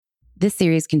This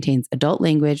series contains adult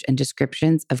language and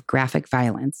descriptions of graphic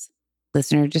violence.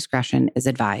 Listener discretion is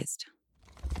advised.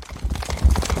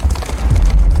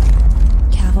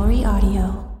 Cavalry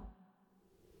Audio.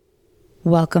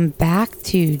 Welcome back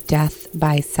to Death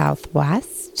by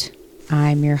Southwest.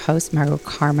 I'm your host, Margot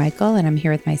Carmichael, and I'm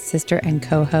here with my sister and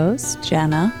co-host,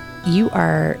 Jenna. You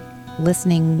are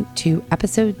listening to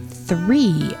episode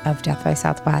 3 of Death by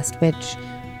Southwest, which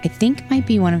I think might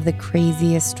be one of the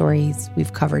craziest stories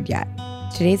we've covered yet.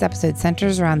 Today's episode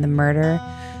centers around the murder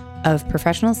of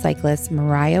professional cyclist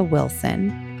Moriah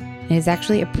Wilson. It is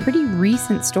actually a pretty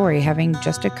recent story, having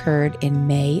just occurred in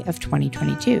May of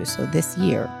 2022, so this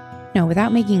year. No,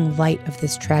 without making light of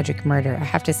this tragic murder, I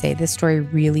have to say this story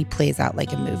really plays out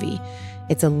like a movie.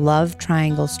 It's a love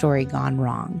triangle story gone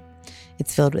wrong.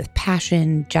 It's filled with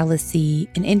passion, jealousy,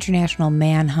 an international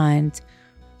manhunt,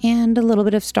 and a little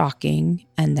bit of stalking,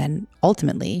 and then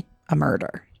ultimately a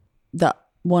murder. The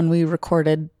one we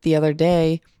recorded the other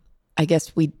day, I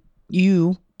guess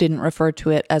you didn't refer to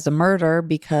it as a murder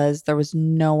because there was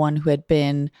no one who had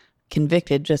been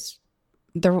convicted.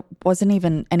 There wasn't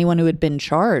even anyone who had been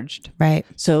charged. Right.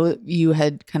 So you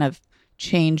had kind of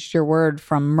changed your word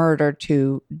from murder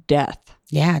to death.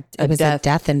 Yeah, it was a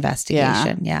death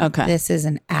investigation. Yeah. Okay. This is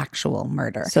an actual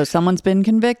murder. So someone's been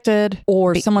convicted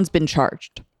or someone's been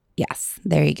charged. Yes,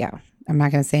 there you go. I'm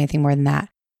not going to say anything more than that.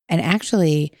 And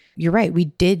actually, you're right. We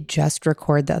did just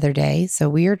record the other day. So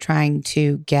we are trying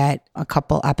to get a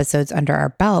couple episodes under our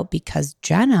belt because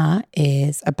Jenna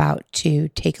is about to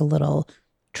take a little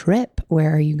trip.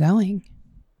 Where are you going?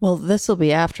 Well, this will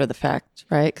be after the fact,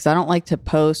 right? Because I don't like to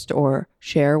post or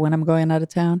share when I'm going out of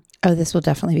town. Oh, this will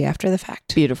definitely be after the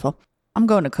fact. Beautiful. I'm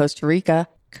going to Costa Rica.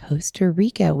 Costa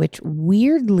Rica, which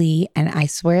weirdly, and I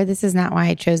swear this is not why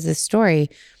I chose this story,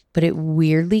 but it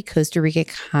weirdly, Costa Rica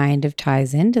kind of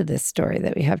ties into this story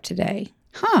that we have today.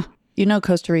 Huh. You know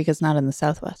Costa Rica's not in the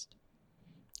Southwest.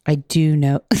 I do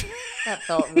know. That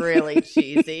felt really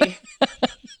cheesy.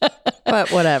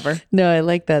 But whatever. No, I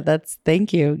like that.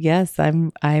 Thank you. Yes,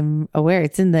 I'm aware.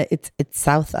 It's it's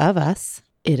south of us.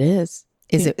 It is.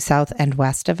 Is it south and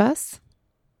west of us?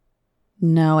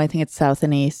 No, I think it's south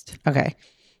and east. Okay.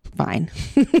 Fine.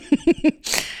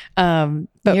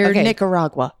 But you're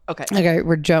Nicaragua. Okay.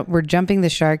 We're jumping the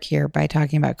shark here by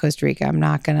talking about Costa Rica. I'm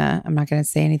not gonna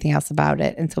say anything else about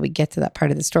it until we get to that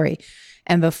part of the story.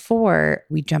 And before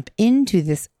we jump into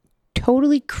this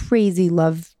totally crazy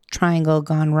love triangle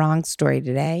gone wrong story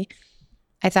today,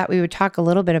 I thought we would talk a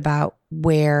little bit about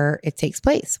where it takes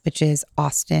place, which is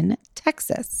Austin,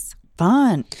 Texas.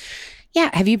 Fun. Yeah.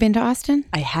 Have you been to Austin?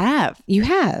 I have. You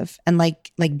have? And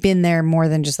like been there more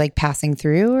than just like passing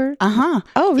through or? Uh-huh.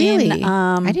 Oh, really?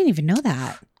 I didn't even know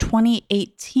that.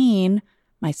 2018,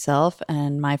 myself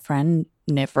and my friend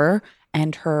Niver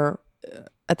and her,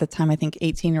 at the time, I think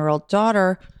 18-year-old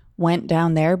daughter went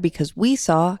down there because we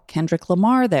saw Kendrick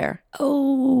Lamar there.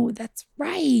 Oh, that's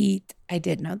right. I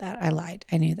did know that. I lied.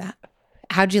 I knew that.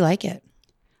 How'd you like it?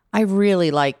 I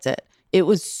really liked it. It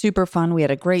was super fun. We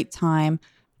had a great time.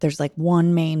 There's like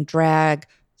one main drag.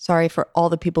 Sorry for all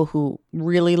the people who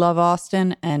really love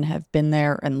Austin and have been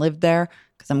there and lived there,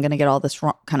 because I'm going to get all this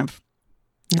wrong, kind of.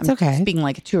 It's I'm okay. Speaking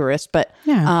like a tourist, but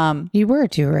yeah, you were a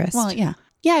tourist. Well, yeah.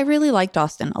 Yeah, I really liked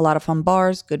Austin. A lot of fun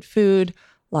bars, good food,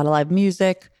 a lot of live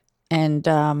music, and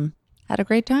had a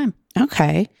great time.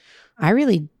 Okay. I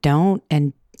really don't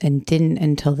and didn't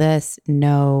until this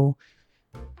know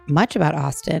much about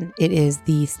Austin. It is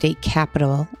the state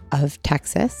capital of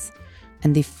Texas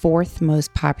and the 4th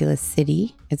most populous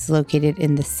city. It's located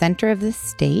in the center of the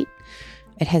state.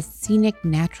 It has scenic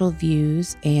natural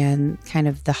views and kind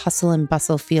of the hustle and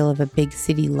bustle feel of a big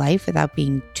city life without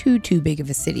being too big of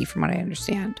a city, from what I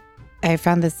understand. I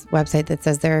found this website that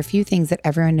says there are a few things that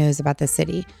everyone knows about the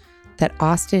city. That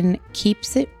Austin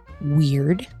keeps it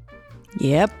weird.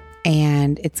 Yep.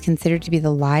 And it's considered to be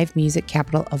the live music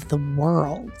capital of the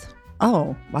world.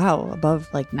 Oh, wow. Above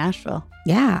like Nashville.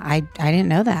 Yeah, I didn't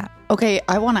know that. Okay,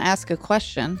 I want to ask a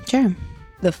question. Sure.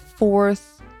 The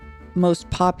 4th most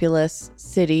populous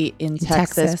city in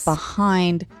Texas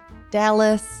behind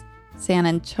Dallas, San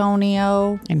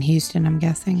Antonio. And Houston, I'm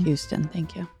guessing. Houston,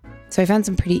 thank you. So I found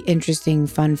some pretty interesting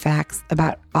fun facts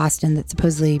about Austin that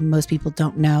supposedly most people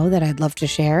don't know that I'd love to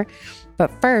share.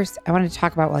 But first, I wanted to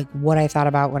talk about like what I thought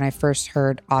about when I first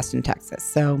heard Austin, Texas.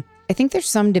 So I think there's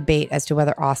some debate as to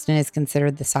whether Austin is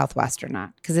considered the Southwest or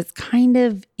not, because it's kind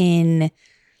of in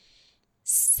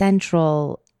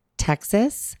central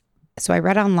Texas. So I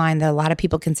read online that a lot of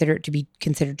people consider it to be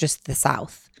considered just the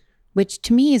South, which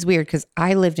to me is weird because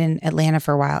I lived in Atlanta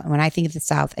for a while. And when I think of the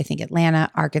South, I think Atlanta,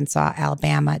 Arkansas,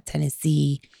 Alabama,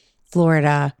 Tennessee,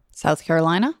 Florida. South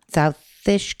Carolina?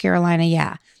 Southish Carolina.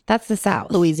 Yeah, that's the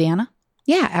South. Louisiana?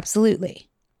 Yeah,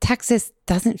 absolutely. Texas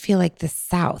doesn't feel like the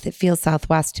South. It feels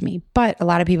Southwest to me, but a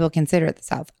lot of people consider it the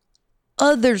South.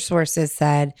 Other sources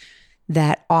said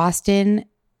that Austin,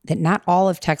 that not all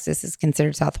of Texas is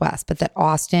considered Southwest, but that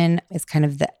Austin is kind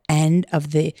of the end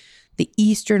of the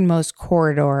easternmost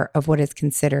corridor of what is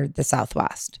considered the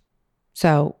Southwest.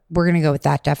 So we're going to go with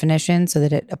that definition so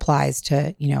that it applies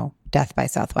to, death by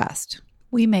Southwest.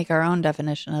 We make our own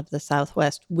definition of the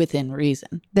Southwest within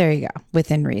reason. There you go.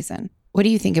 Within reason. What do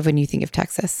you think of when you think of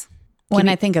Texas? When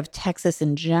I think of Texas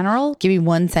in general? Give me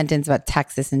one sentence about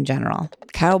Texas in general.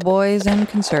 Cowboys and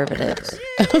conservatives.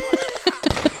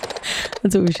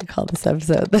 That's what we should call this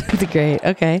episode. That's great.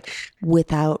 Okay.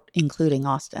 Without including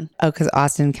Austin. Oh, because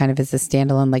Austin kind of is a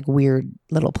standalone, like weird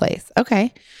little place.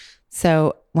 Okay.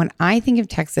 So when I think of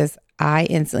Texas, I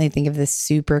instantly think of this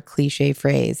super cliche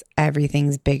phrase,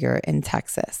 everything's bigger in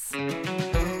Texas.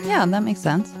 Yeah, that makes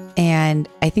sense. And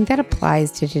I think that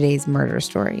applies to today's murder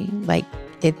story. Like,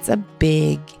 it's a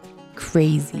big,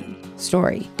 crazy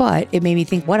story. But it made me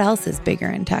think, what else is bigger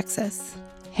in Texas?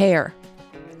 Hair.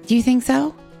 Do you think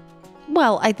so?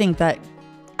 Well, I think that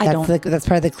that's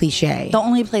part of the cliche. The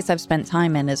only place I've spent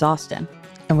time in is Austin.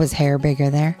 And was hair bigger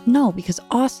there? No, because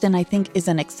Austin, I think, is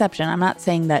an exception. I'm not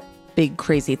saying that big,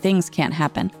 crazy things can't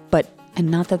happen,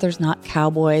 and not that there's not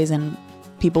cowboys and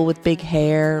people with big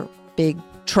hair, big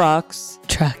trucks,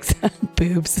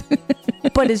 boobs.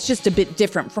 But it's just a bit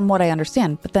different from what I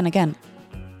understand. But then again,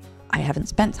 I haven't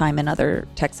spent time in other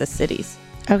Texas cities.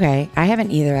 Okay, I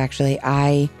haven't either, actually.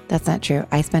 That's not true.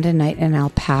 I spent a night in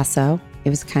El Paso. It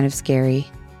was kind of scary.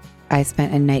 I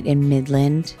spent a night in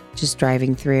Midland, just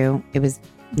driving through. It was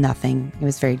nothing. It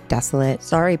was very desolate.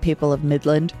 Sorry, people of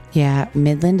Midland. Yeah,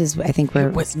 Midland is, I think,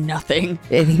 it was nothing.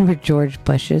 I think where George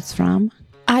Bush is from.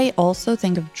 I also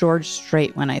think of George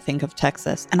Strait when I think of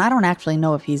Texas. And I don't actually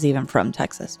know if he's even from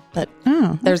Texas, but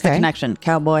there's the connection.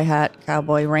 Cowboy hat,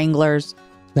 cowboy Wranglers.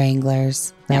 Right.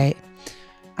 Yeah.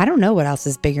 I don't know what else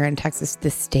is bigger in Texas. The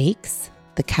steaks,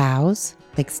 the cows,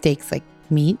 like steaks, like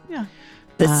meat. Yeah.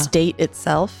 The state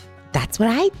itself. That's what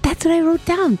I wrote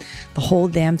down. The whole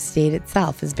damn state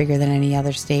itself is bigger than any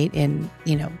other state in,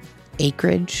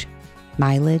 acreage,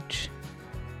 mileage,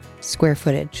 square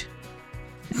footage.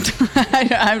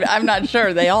 I'm not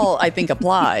sure. They all, I think,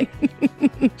 apply.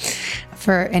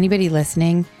 For anybody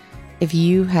listening, if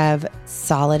you have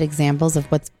solid examples of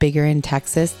what's bigger in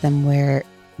Texas than where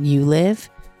you live,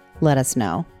 let us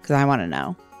know, because I want to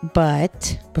know.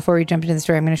 But before we jump into the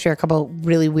story, I'm going to share a couple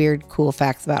really weird, cool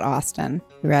facts about Austin.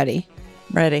 You ready?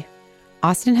 Ready.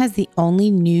 Austin has the only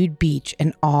nude beach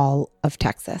in all of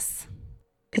Texas.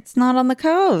 It's not on the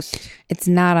coast. It's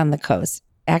not on the coast.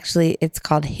 Actually, it's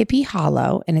called Hippie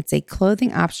Hollow, and it's a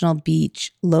clothing optional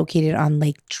beach located on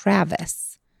Lake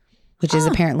Travis, which is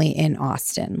apparently in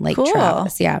Austin. Lake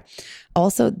Travis, yeah.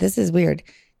 Also, this is weird.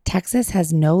 Texas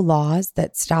has no laws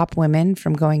that stop women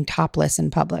from going topless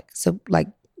in public. So, like,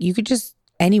 you could just,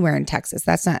 anywhere in Texas,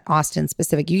 that's not Austin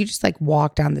specific. You could just like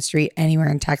walk down the street anywhere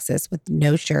in Texas with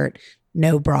no shirt,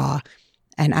 no bra.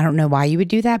 And I don't know why you would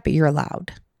do that, but you're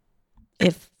allowed.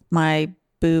 If my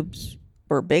boobs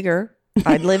were bigger,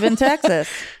 I'd live in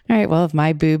Texas. All right. Well, if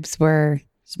my boobs were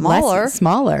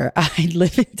smaller, I'd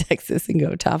live in Texas and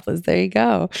go topless. There you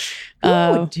go. Who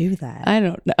would do that? I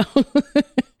don't know.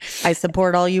 I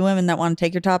support all you women that want to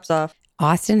take your tops off.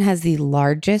 Austin has the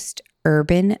largest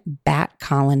urban bat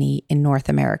colony in North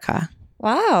America.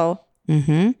 Wow.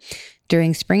 Mm-hmm.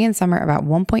 During spring and summer, about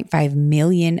 1.5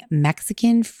 million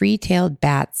Mexican free-tailed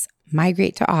bats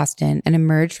migrate to Austin and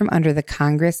emerge from under the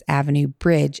Congress Avenue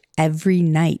Bridge every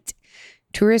night.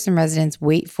 Tourists and residents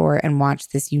wait for and watch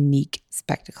this unique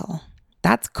spectacle.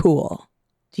 That's cool.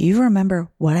 Do you remember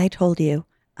what I told you?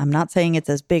 I'm not saying it's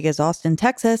as big as Austin,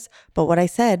 Texas, but what I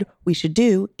said we should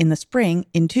do in the spring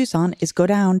in Tucson is go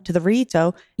down to the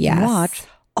Rito and watch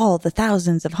all the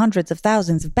thousands of hundreds of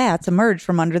thousands of bats emerge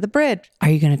from under the bridge. Are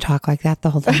you going to talk like that the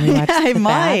whole time we watch I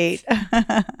might.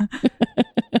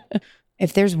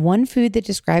 If there's one food that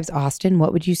describes Austin,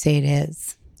 what would you say it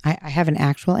is? I have an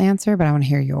actual answer, but I want to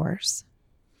hear yours.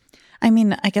 I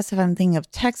mean, I guess if I'm thinking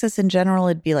of Texas in general,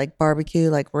 it'd be like barbecue,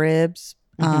 like ribs.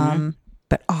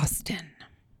 But Austin.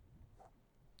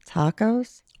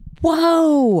 Tacos?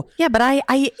 Whoa. Yeah, but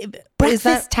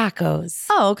breakfast tacos.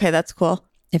 Oh, okay. That's cool.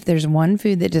 If there's one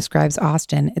food that describes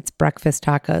Austin, it's breakfast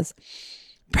tacos.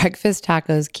 Breakfast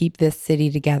tacos keep this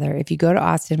city together. If you go to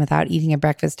Austin without eating a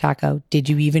breakfast taco, did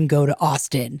you even go to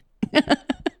Austin?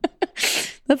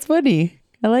 That's funny.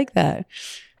 I like that.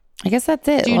 I guess that's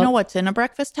it. Do you know what's in a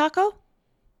breakfast taco?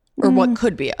 Or what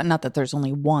could be? Not that there's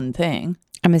only one thing.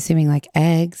 I'm assuming like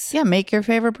eggs. Yeah, make your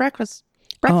favorite breakfast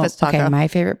taco. Okay, my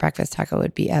favorite breakfast taco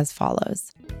would be as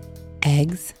follows.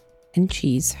 Eggs and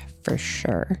cheese for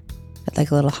sure. With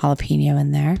like a little jalapeno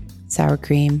in there. Sour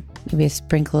cream. Maybe a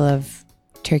sprinkle of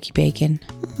turkey bacon.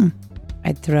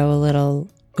 I'd throw a little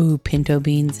pinto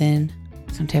beans in.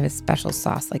 Some type of special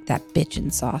sauce like that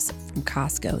bitchin' sauce from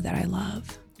Costco that I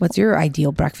love. What's your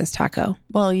ideal breakfast taco?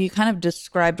 Well, you kind of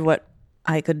described what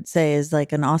I could say is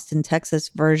like an Austin, Texas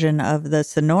version of the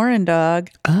Sonoran dog.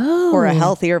 Oh. Or a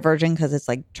healthier version because it's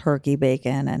like turkey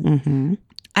bacon and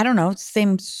I don't know,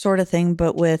 same sort of thing,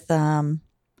 but with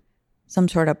some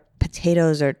sort of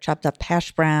potatoes or chopped up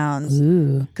hash browns.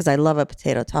 Because I love a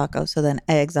potato taco. So then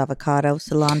eggs, avocado,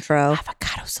 cilantro.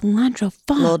 Avocado, cilantro,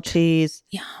 fuck. Little cheese.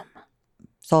 Yum.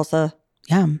 Salsa.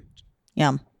 Yum.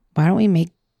 Why don't we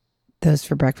make those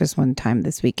for breakfast one time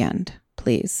this weekend,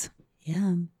 please?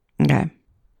 Yeah. Okay.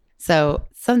 So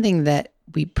something that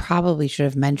we probably should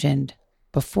have mentioned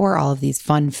before all of these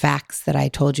fun facts that I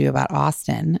told you about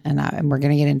Austin, and we're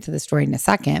going to get into the story in a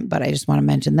second, but I just want to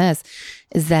mention this,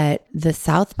 is that the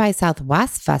South by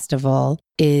Southwest Festival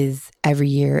is every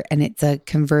year, and it's a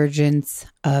convergence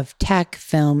of tech,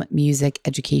 film, music,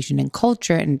 education, and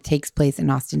culture, and it takes place in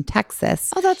Austin,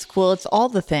 Texas. Oh, that's cool. It's all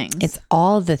the things. It's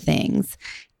all the things.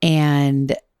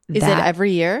 And is it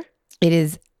every year? It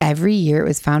is every year. It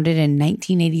was founded in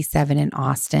 1987 in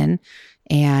Austin.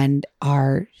 And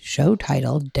our show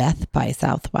title, Death by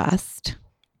Southwest,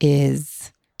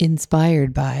 is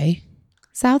inspired by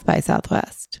South by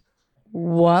Southwest.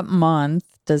 What month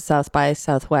does South by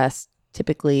Southwest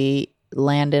typically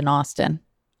land in Austin?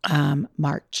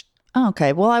 March. Oh,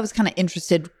 okay. Well, I was kind of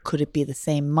interested. Could it be the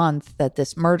same month that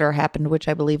this murder happened, which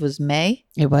I believe was May?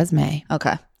 It was May.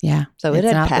 Okay. Yeah. So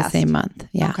it's not passed. the same month.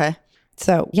 Yeah. Okay.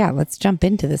 So yeah, let's jump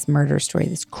into this murder story,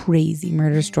 this crazy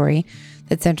murder story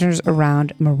that centers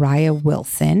around Moriah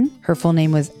Wilson. Her full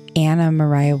name was Anna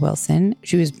Moriah Wilson.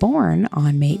 She was born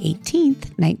on May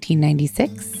 18th,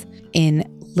 1996 in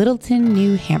Littleton,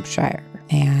 New Hampshire.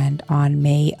 And on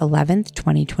May 11th,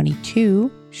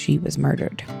 2022, she was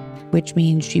murdered, which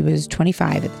means she was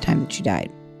 25 at the time that she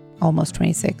died, almost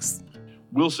 26.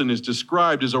 Wilson is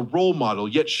described as a role model,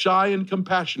 yet shy and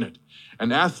compassionate,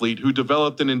 an athlete who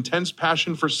developed an intense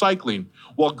passion for cycling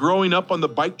while growing up on the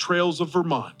bike trails of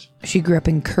Vermont. She grew up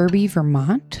in Kirby,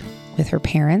 Vermont, with her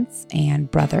parents and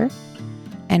brother,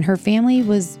 and her family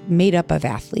was made up of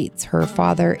athletes. Her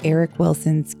father, Eric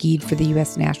Wilson, skied for the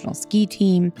U.S. national ski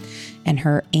team, and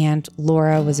her aunt,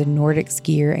 Laura, was a Nordic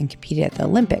skier and competed at the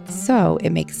Olympics. So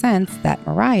it makes sense that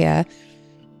Moriah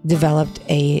developed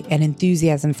an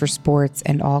enthusiasm for sports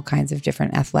and all kinds of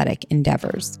different athletic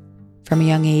endeavors. From a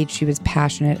young age, she was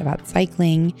passionate about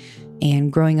cycling,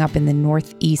 and growing up in the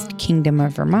Northeast Kingdom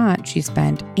of Vermont, she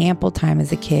spent ample time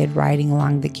as a kid riding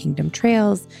along the Kingdom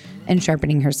trails and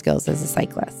sharpening her skills as a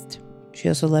cyclist. She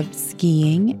also loved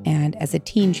skiing, and as a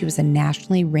teen, she was a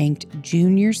nationally ranked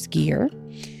junior skier,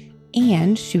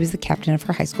 and she was the captain of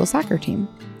her high school soccer team.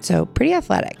 So pretty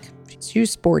athletic. She was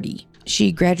sporty.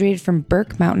 She graduated from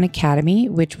Burke Mountain Academy,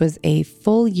 which was a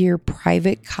full-year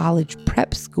private college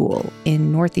prep school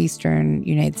in northeastern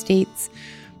United States.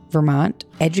 Vermont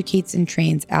educates and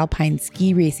trains alpine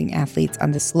ski racing athletes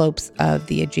on the slopes of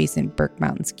the adjacent Burke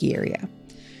Mountain ski area.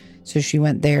 So she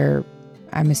went there.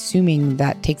 I'm assuming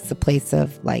that takes the place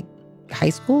of like high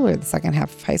school or the second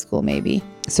half of high school, maybe.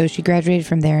 So she graduated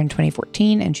from there in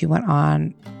 2014, and she went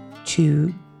on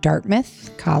to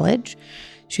Dartmouth College.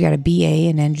 She got a BA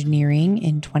in engineering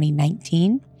in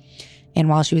 2019. And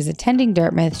while she was attending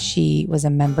Dartmouth, she was a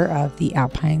member of the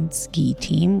Alpine ski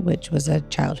team, which was a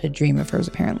childhood dream of hers,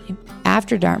 apparently.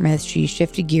 After Dartmouth, she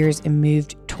shifted gears and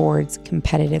moved towards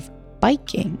competitive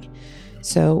biking.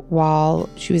 So while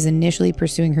she was initially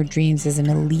pursuing her dreams as an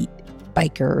elite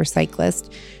biker or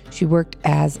cyclist, she worked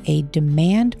as a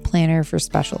demand planner for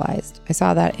Specialized. I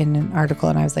saw that in an article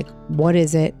and I was like, what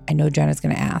is it? I know Jenna's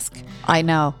going to ask. I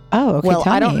know. Oh, okay. Well,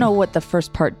 tell I don't me. know what the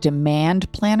first part, demand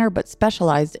planner, but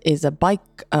Specialized is a bike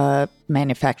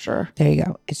manufacturer. There you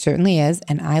go. It certainly is.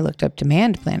 And I looked up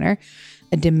demand planner.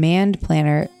 A demand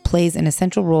planner plays an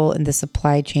essential role in the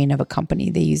supply chain of a company.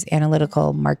 They use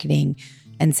analytical marketing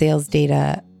and sales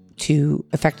data to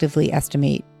effectively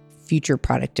estimate future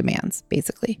product demands,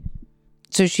 basically.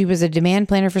 So she was a demand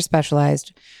planner for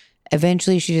Specialized.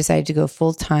 Eventually, she decided to go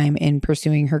full-time in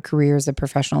pursuing her career as a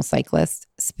professional cyclist,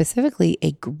 specifically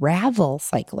a gravel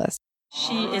cyclist.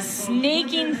 She is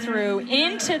snaking through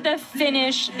into the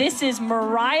finish. This is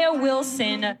Moriah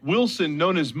Wilson. Wilson,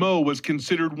 known as Mo, was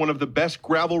considered one of the best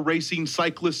gravel racing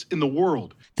cyclists in the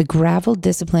world. The gravel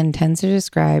discipline tends to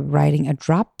describe riding a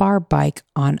drop bar bike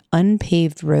on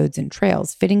unpaved roads and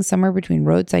trails, fitting somewhere between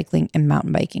road cycling and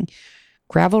mountain biking.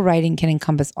 Gravel riding can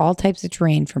encompass all types of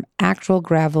terrain, from actual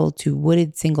gravel to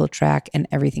wooded single track and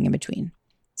everything in between.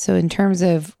 So in terms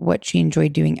of what she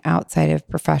enjoyed doing outside of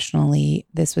professionally,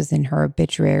 this was in her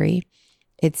obituary.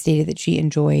 It stated that she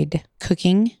enjoyed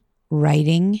cooking,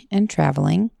 writing, and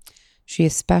traveling. She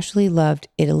especially loved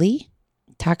Italy,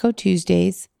 Taco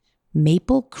Tuesdays,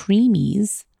 maple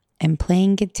creamies, and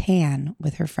playing Catan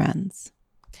with her friends.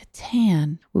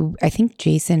 Catan. I think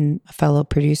Jason, a fellow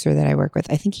producer that I work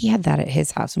with, I think he had that at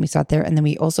his house and we saw it there. And then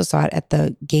we also saw it at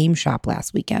the game shop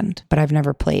last weekend, but I've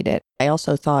never played it. I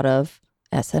also thought of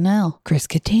SNL. Chris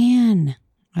Catan.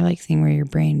 I like seeing where your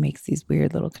brain makes these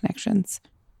weird little connections.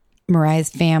 Mariah's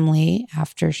family,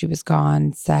 after she was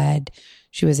gone, said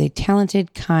she was a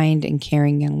talented, kind, and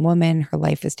caring young woman. Her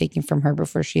life was taken from her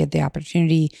before she had the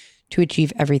opportunity to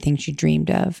achieve everything she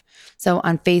dreamed of. So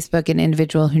on Facebook, an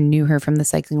individual who knew her from the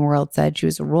cycling world said she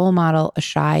was a role model, a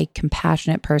shy,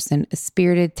 compassionate person, a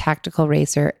spirited, tactical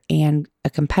racer, and a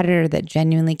competitor that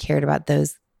genuinely cared about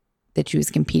those that she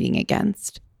was competing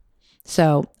against.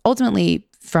 So ultimately,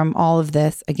 from all of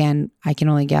this, again, I can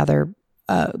only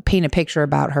paint a picture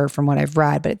about her from what I've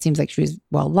read, but it seems like she was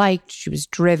well-liked, she was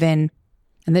driven,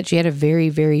 and that she had a very,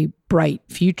 very bright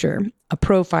future. A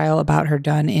profile about her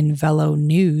done in Velo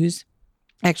News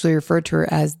actually referred to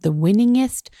her as the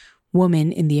winningest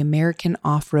woman in the American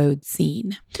off-road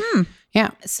scene. Yeah.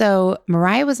 So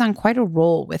Moriah was on quite a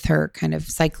roll with her kind of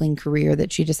cycling career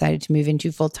that she decided to move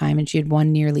into full-time, and she had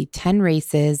won nearly 10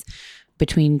 races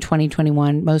between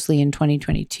 2021, mostly in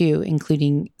 2022,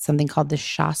 including something called the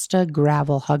Shasta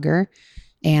Gravel Hugger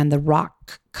and the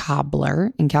Rock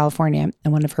Cobbler in California.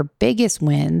 And one of her biggest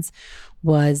wins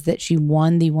was that she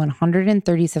won the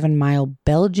 137-mile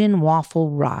Belgian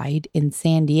waffle ride in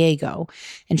San Diego.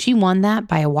 And she won that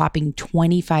by a whopping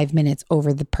 25 minutes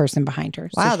over the person behind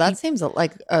her. Wow, that seems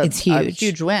like it's huge. A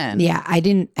huge win. Yeah, I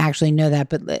didn't actually know that,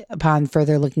 but upon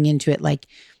further looking into it, like,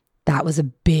 that was a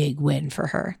big win for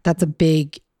her. That's a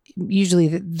big, usually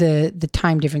the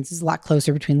time difference is a lot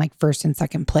closer between like first and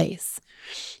second place.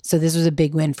 So this was a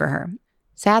big win for her.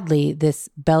 Sadly, this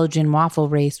Belgian waffle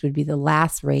race would be the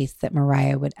last race that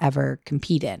Moriah would ever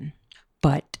compete in.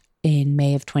 But in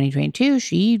May of 2022,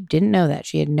 she didn't know that.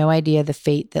 She had no idea the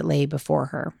fate that lay before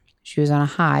her. She was on a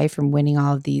high from winning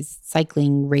all of these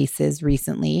cycling races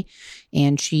recently,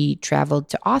 and she traveled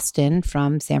to Austin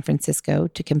from San Francisco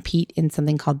to compete in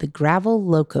something called the Gravel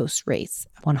Locos Race,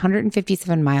 a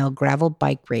 157-mile gravel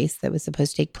bike race that was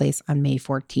supposed to take place on May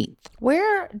 14th.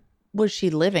 Where was she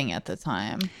living at the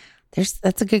time?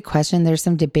 That's a good question. There's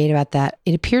some debate about that.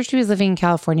 It appears she was living in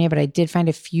California, but I did find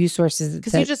a few sources.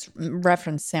 Because you just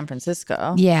referenced San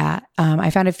Francisco. Yeah. I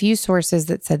found a few sources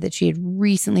that said that she had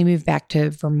recently moved back to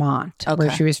Vermont,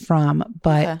 where she was from.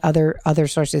 But other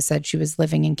sources said she was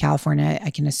living in California. I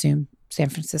can assume San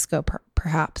Francisco,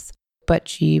 perhaps. But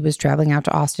she was traveling out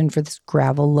to Austin for this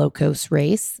Gravel Locos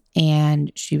race. And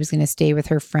she was going to stay with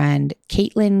her friend,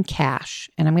 Caitlin Cash.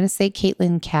 And I'm going to say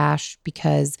Caitlin Cash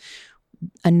because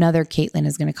another Caitlin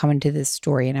is going to come into this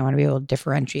story, and I want to be able to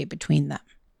differentiate between them.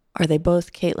 Are they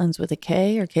both Caitlins with a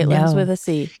K or Caitlins with a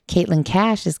C? Caitlin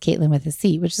Cash is Caitlin with a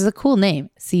C, which is a cool name.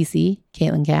 CC,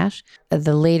 Caitlin Cash.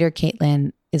 The later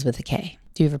Caitlin is with a K.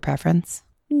 Do you have a preference?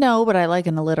 No, but I like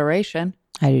an alliteration.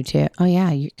 I do too. Oh yeah,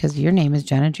 because your name is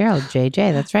Jenna Gerald,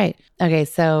 JJ. That's right. Okay,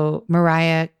 so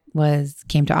Moriah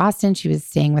came to Austin. She was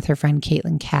staying with her friend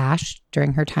Caitlin Cash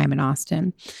during her time in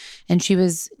Austin. And she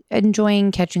was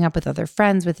enjoying catching up with other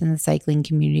friends within the cycling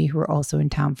community who were also in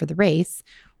town for the race.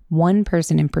 One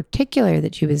person in particular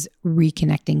that she was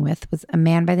reconnecting with was a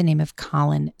man by the name of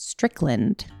Colin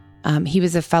Strickland. He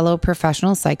was a fellow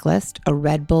professional cyclist, a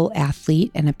Red Bull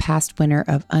athlete, and a past winner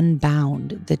of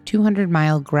Unbound, the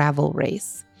 200-mile gravel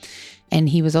race. And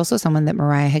he was also someone that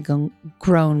Moriah had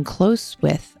grown close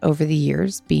with over the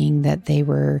years, being that they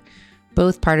were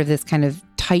both part of this kind of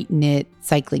tight-knit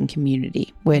cycling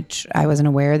community, which I wasn't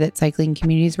aware that cycling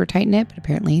communities were tight-knit, but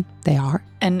apparently they are.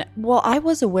 And well, I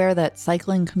was aware that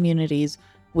cycling communities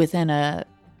within a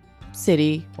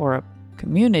city or a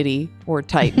community were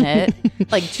tight-knit.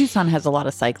 Like Tucson has a lot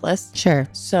of cyclists. Sure.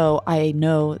 So I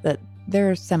know that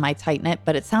they're semi-tight-knit,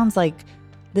 but it sounds like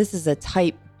this is a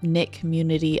tight-knit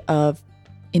community of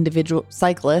individual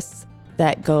cyclists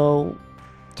that go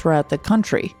throughout the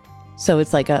country. So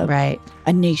it's like a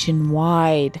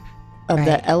nationwide of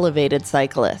the elevated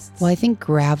cyclists. Well, I think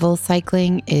gravel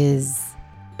cycling is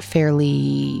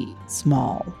fairly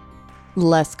small.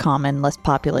 Less common, less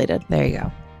populated. There you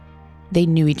go. They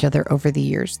knew each other over the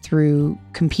years through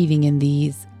competing in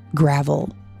these gravel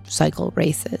cycle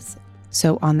races.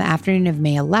 So on the afternoon of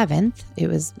May 11th, it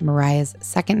was Moriah's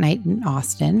second night in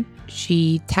Austin.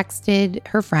 She texted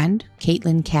her friend,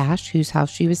 Caitlin Cash, whose house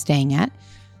she was staying at,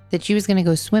 that she was going to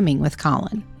go swimming with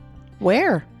Colin.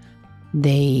 Where?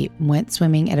 They went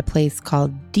swimming at a place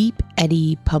called Deep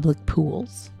Eddy Public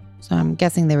Pools. So I'm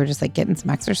guessing they were just like getting some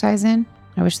exercise in.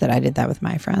 I wish that I did that with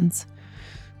my friends.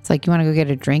 It's like, you want to go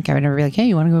get a drink? I would never be like, hey,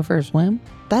 you want to go for a swim?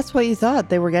 That's what you thought.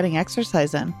 They were getting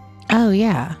exercise in. Oh,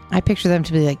 yeah. I picture them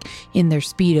to be like in their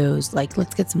Speedos, like,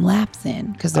 let's get some laps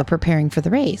in because they're preparing for the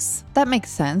race. That makes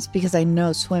sense because I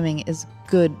know swimming is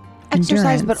good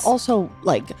exercise, but also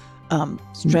like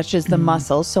stretches the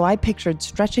muscles. So I pictured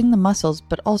stretching the muscles,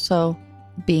 but also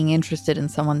being interested in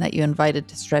someone that you invited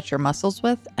to stretch your muscles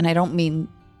with. And I don't mean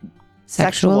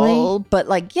sexual, but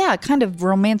like, yeah, kind of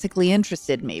romantically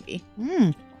interested maybe.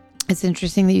 It's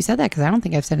interesting that you said that because I don't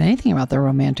think I've said anything about their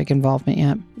romantic involvement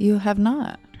yet. You have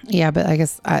not. Yeah, but I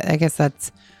guess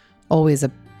that's always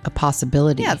a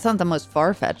possibility. Yeah, it's not the most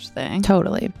far-fetched thing.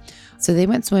 Totally. So they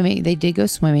went swimming. They did go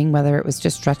swimming, whether it was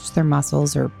just stretch their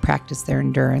muscles or practice their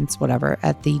endurance, whatever,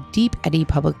 at the Deep Eddy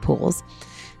Public Pools.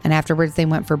 And afterwards, they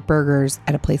went for burgers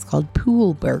at a place called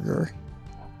Pool Burger.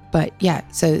 But yeah,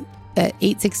 so at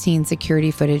 8:16,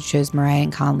 security footage shows Moriah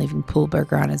and Colin leaving Pool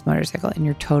Burger on his motorcycle. And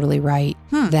you're totally right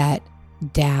that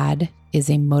Dad is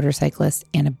a motorcyclist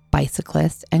and a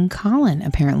bicyclist. And Colin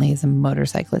apparently is a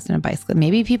motorcyclist and a bicyclist.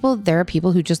 Maybe there are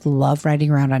people who just love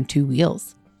riding around on two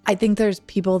wheels. I think there's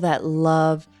people that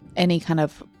love any kind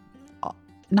of,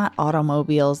 not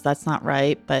automobiles, that's not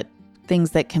right, but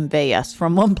things that convey us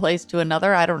from one place to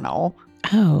another. I don't know.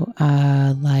 Oh,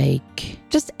 like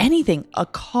just anything, a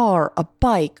car, a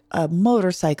bike, a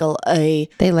motorcycle, they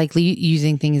like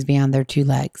using things beyond their two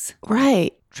legs.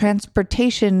 Right.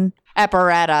 Transportation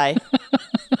apparatus.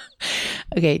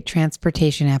 Okay,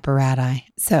 transportation apparatus.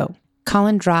 So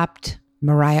Colin dropped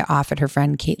Moriah off at her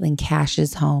friend Caitlin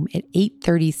Cash's home at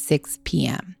 8:36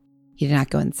 p.m. He did not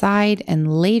go inside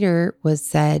and later was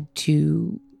said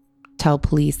to tell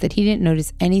police that he didn't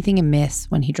notice anything amiss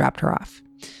when he dropped her off.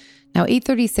 Now,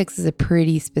 8:36 is a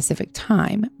pretty specific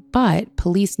time, but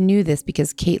police knew this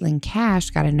because Caitlin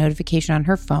Cash got a notification on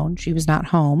her phone. She was not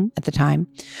home at the time,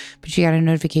 but she got a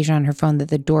notification on her phone that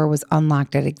the door was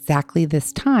unlocked at exactly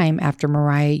this time after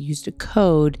Moriah used a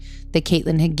code that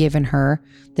Caitlin had given her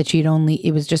that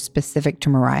it was just specific to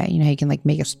Moriah. You know how you can like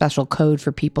make a special code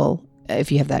for people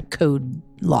if you have that code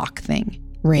lock thing.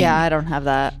 Ring. Yeah, I don't have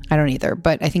that. I don't either,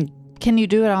 but I think... Can you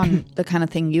do it on the kind of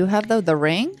thing you have though, the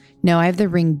Ring? No, I have the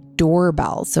Ring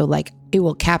doorbell. So like it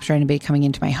will capture anybody coming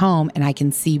into my home and I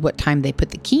can see what time they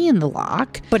put the key in the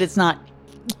lock. But it's not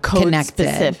code connected.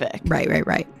 Specific.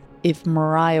 Right. If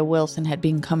Moriah Wilson had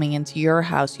been coming into your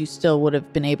house, you still would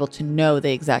have been able to know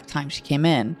the exact time she came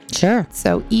in. Sure.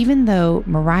 So even though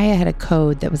Moriah had a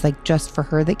code that was like just for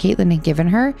her that Caitlin had given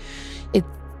her,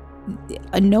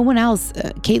 no one else,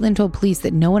 Caitlin told police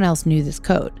that no one else knew this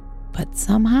code. But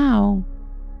somehow,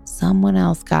 someone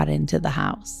else got into the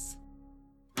house.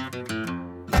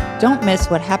 Don't miss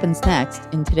what happens next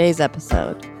in today's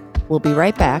episode. We'll be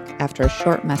right back after a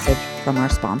short message from our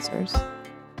sponsors.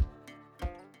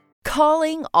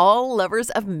 Calling all lovers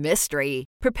of mystery.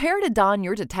 Prepare to don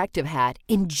your detective hat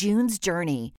in June's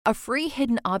Journey, a free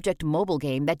hidden object mobile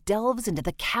game that delves into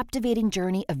the captivating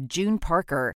journey of June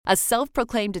Parker, a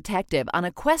self-proclaimed detective on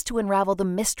a quest to unravel the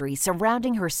mystery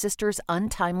surrounding her sister's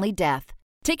untimely death.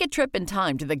 Take a trip in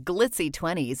time to the glitzy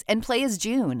 20s and play as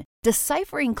June,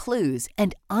 deciphering clues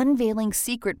and unveiling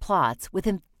secret plots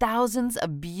within thousands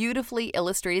of beautifully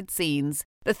illustrated scenes.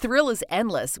 The thrill is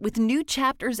endless with new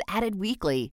chapters added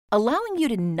weekly, allowing you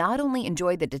to not only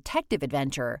enjoy the detective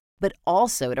adventure, but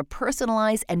also to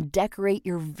personalize and decorate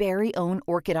your very own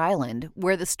Orchid Island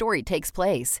where the story takes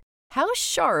place. How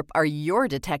sharp are your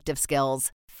detective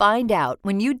skills? Find out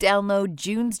when you download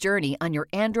June's Journey on your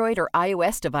Android or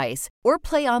iOS device or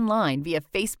play online via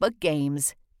Facebook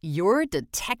Games. Your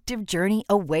detective journey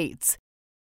awaits.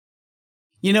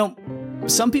 You know,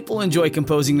 some people enjoy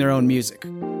composing their own music,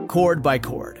 chord by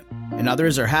chord, and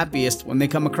others are happiest when they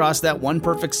come across that one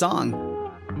perfect song.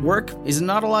 Work is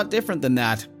not a lot different than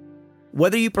that.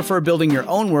 Whether you prefer building your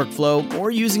own workflow or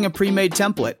using a pre-made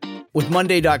template, with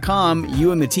Monday.com,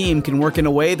 you and the team can work in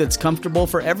a way that's comfortable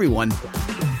for everyone.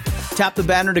 Tap the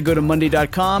banner to go to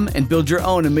Monday.com and build your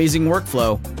own amazing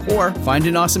workflow, or find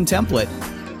an awesome template.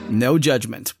 No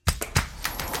judgment.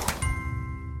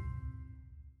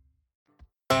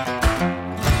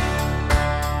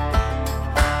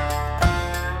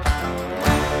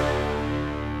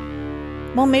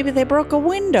 Well, maybe they broke a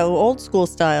window, old school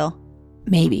style.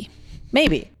 Maybe.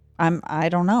 I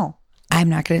don't know. I'm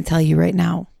not going to tell you right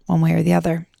now, one way or the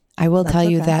other. I will tell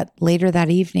you that later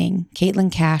that evening,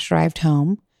 Caitlin Cash arrived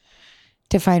home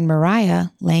to find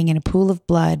Moriah laying in a pool of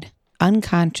blood,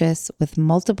 unconscious with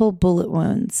multiple bullet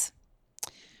wounds.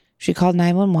 She called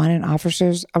 911 and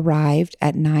officers arrived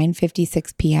at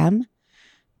 9:56 p.m.,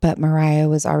 but Moriah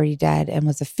was already dead and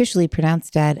was officially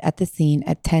pronounced dead at the scene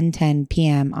at 10:10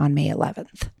 p.m. on May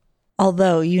 11th.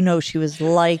 Although, she was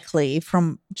likely,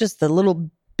 from just the little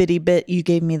bitty bit you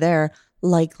gave me there,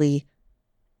 likely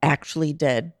actually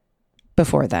dead.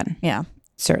 Before then. Yeah.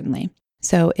 Certainly.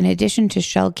 So in addition to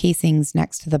shell casings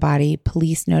next to the body,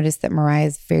 police noticed that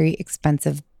Moriah's very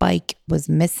expensive bike was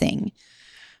missing,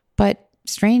 but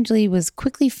strangely was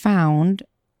quickly found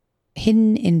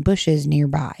hidden in bushes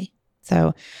nearby.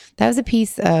 So that was a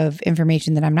piece of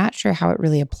information that I'm not sure how it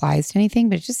really applies to anything,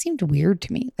 but it just seemed weird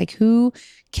to me. Like, who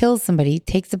kills somebody,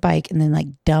 takes a bike, and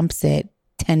then dumps it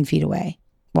 10 feet away?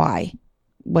 Why?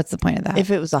 What's the point of that?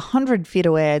 If it was 100 feet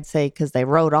away, I'd say because they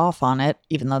rode off on it,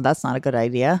 even though that's not a good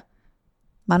idea.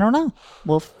 I don't know.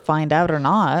 We'll find out or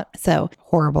not. So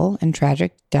horrible and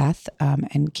tragic death.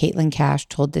 And Caitlin Cash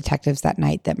told detectives that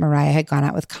night that Moriah had gone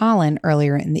out with Colin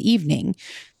earlier in the evening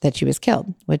that she was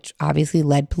killed, which obviously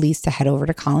led police to head over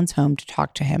to Colin's home to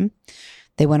talk to him.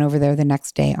 They went over there the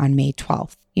next day on May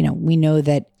 12th. We know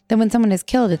that when someone is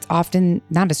killed, it's often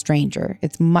not a stranger.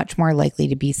 It's much more likely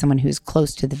to be someone who's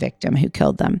close to the victim who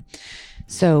killed them.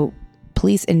 So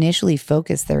police initially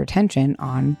focused their attention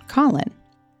on Colin.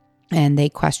 And they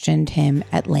questioned him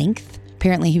at length.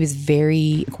 Apparently, he was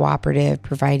very cooperative,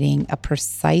 providing a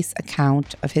precise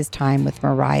account of his time with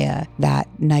Moriah that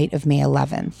night of May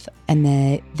 11th.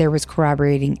 And there was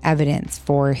corroborating evidence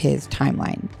for his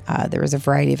timeline. There was a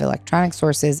variety of electronic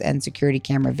sources and security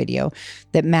camera video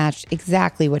that matched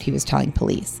exactly what he was telling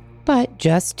police. But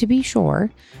just to be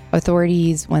sure,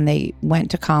 authorities, when they went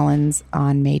to Collins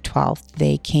on May 12th,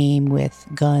 they came with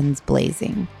guns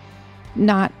blazing.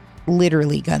 Not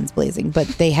literally guns blazing, but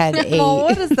they had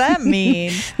what does that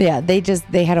mean? Yeah,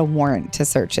 they had a warrant to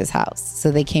search his house. So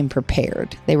they came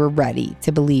prepared. They were ready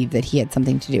to believe that he had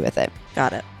something to do with it.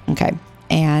 Got it. Okay.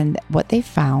 And what they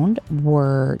found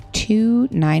were 2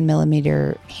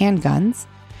 9mm handguns,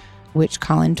 which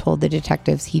Colin told the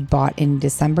detectives he'd bought in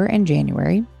December and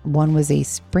January. One was a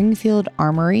Springfield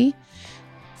Armory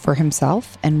for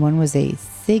himself, and one was a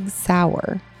Sig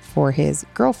Sauer for his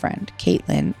girlfriend,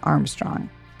 Caitlin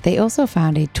Armstrong. They also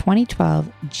found a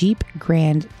 2012 Jeep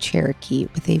Grand Cherokee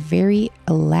with a very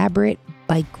elaborate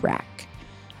bike rack,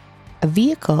 a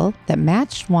vehicle that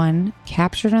matched one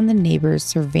captured on the neighbor's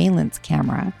surveillance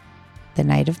camera the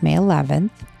night of May 11th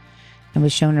and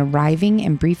was shown arriving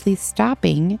and briefly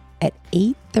stopping at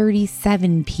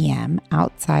 8:37 p.m.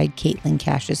 outside Caitlin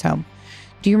Cash's home.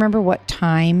 Do you remember what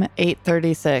time?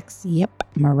 8:36. Yep,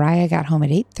 Moriah got home at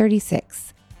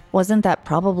 8:36. Wasn't that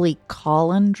probably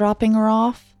Colin dropping her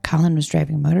off? Colin was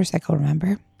driving a motorcycle,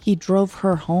 remember? He drove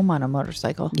her home on a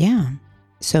motorcycle. Yeah.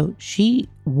 So she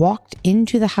walked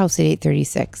into the house at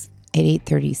 8:36. At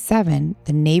 8:37,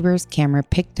 the neighbor's camera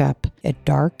picked up a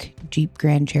dark Jeep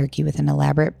Grand Cherokee with an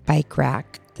elaborate bike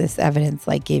rack. This evidence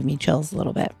gave me chills a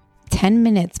little bit. 10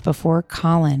 minutes before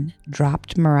Colin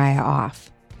dropped Moriah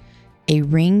off, a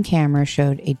Ring camera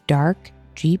showed a dark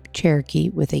Jeep Cherokee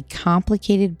with a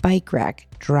complicated bike rack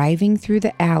driving through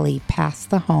the alley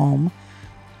past the home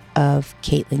of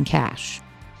Caitlin Cash.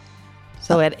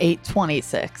 So at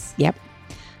 8:26. Yep.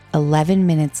 11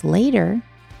 minutes later,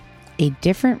 a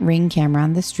different Ring camera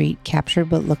on the street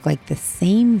captured what looked like the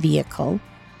same vehicle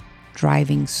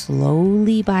driving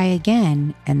slowly by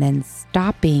again and then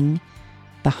stopping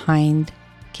behind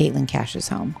Caitlin Cash's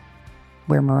home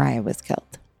where Moriah was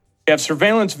killed. We have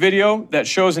surveillance video that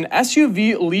shows an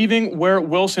SUV leaving where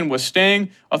Wilson was staying.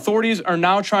 Authorities are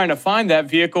now trying to find that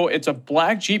vehicle. It's a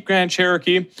black Jeep Grand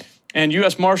Cherokee, and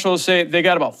U.S. Marshals say they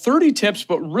got about 30 tips,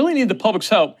 but really need the public's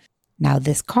help. Now,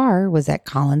 this car was at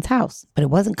Colin's house, but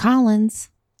it wasn't Colin's.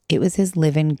 It was his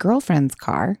live-in girlfriend's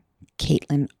car,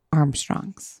 Caitlin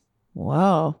Armstrong's.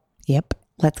 Whoa. Yep.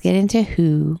 Let's get into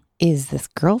who is this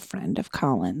girlfriend of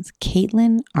Colin's,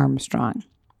 Caitlin Armstrong.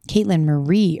 Caitlin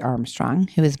Marie Armstrong,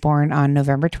 who was born on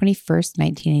November 21st,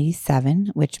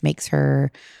 1987, which makes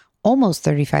her almost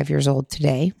 35 years old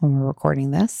today when we're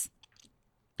recording this.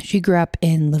 She grew up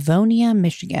in Livonia,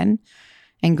 Michigan,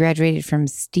 and graduated from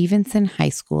Stevenson High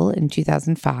School in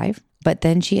 2005. But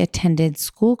then she attended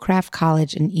Schoolcraft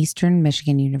College in Eastern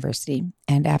Michigan University.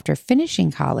 And after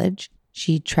finishing college,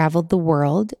 she traveled the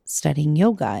world studying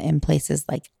yoga in places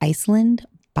like Iceland,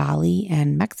 Bali,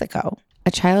 and Mexico.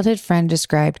 A childhood friend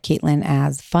described Caitlin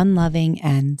as fun-loving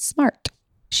and smart.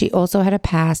 She also had a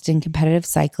past in competitive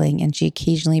cycling, and she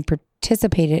occasionally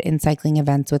participated in cycling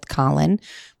events with Colin,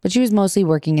 but she was mostly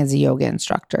working as a yoga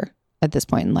instructor at this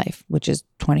point in life, which is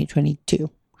 2022.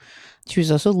 She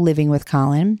was also living with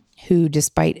Colin, who,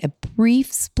 despite a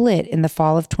brief split in the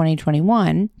fall of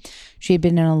 2021, she had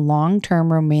been in a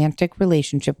long-term romantic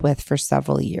relationship with for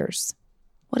several years.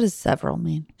 What does several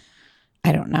mean?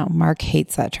 I don't know. Mark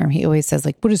hates that term. He always says,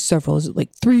 like, what is several? Is it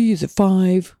like 3? Is it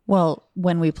 5? Well,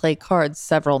 when we play cards,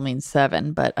 several means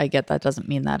 7, but I get that doesn't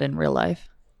mean that in real life.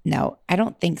 No, I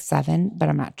don't think 7, but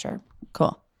I'm not sure.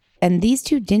 Cool. And these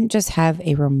two didn't just have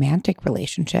a romantic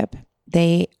relationship.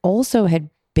 They also had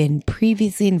been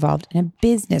previously involved in a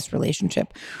business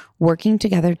relationship, working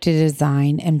together to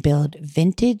design and build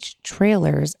vintage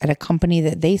trailers at a company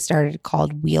that they started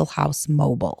called Wheelhouse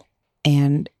Mobile.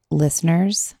 And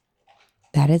listeners,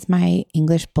 that is my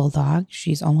English bulldog.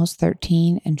 She's almost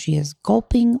 13 and she is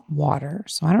gulping water.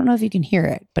 So I don't know if you can hear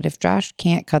it, but if Josh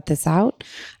can't cut this out,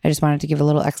 I just wanted to give a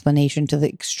little explanation to the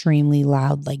extremely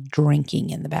loud, like, drinking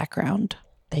in the background.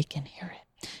 They can hear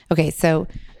it. Okay, so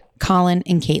Colin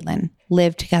and Caitlin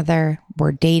lived together,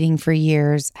 were dating for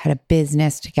years, had a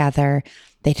business together.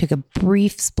 They took a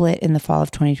brief split in the fall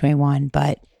of 2021,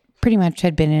 but pretty much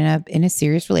had been in a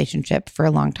serious relationship for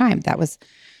a long time. That's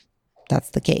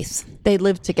the case. They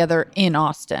lived together in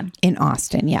Austin. In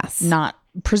Austin, yes. Not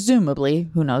presumably,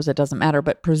 who knows, it doesn't matter,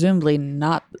 but presumably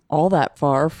not all that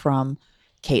far from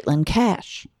Caitlin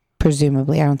Cash.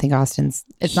 Presumably. I don't think Austin's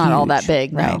It's huge, not all that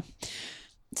big, no. Right.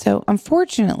 So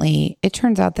unfortunately, it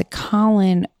turns out that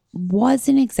Colin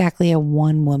wasn't exactly a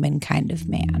one-woman kind of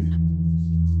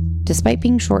man. Despite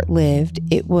being short-lived,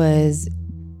 it was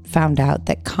found out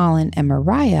that Colin and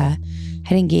Moriah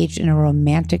had engaged in a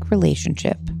romantic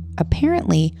relationship,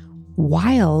 apparently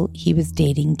while he was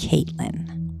dating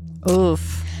Caitlin.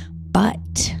 Oof.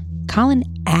 But Colin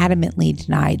adamantly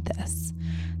denied this.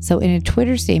 So in a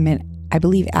Twitter statement, I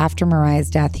believe after Moriah's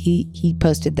death, he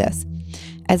posted this.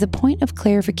 As a point of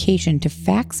clarification to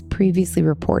facts previously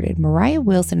reported, Moriah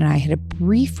Wilson and I had a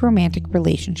brief romantic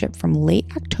relationship from late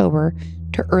October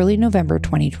to early November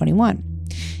 2021.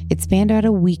 It spanned out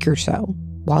a week or so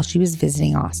while she was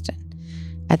visiting Austin.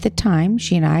 At the time,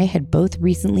 she and I had both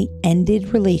recently ended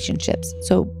relationships.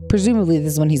 So presumably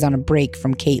this is when he's on a break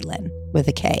from Caitlin with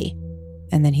a K.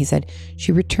 And then he said,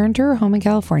 she returned to her home in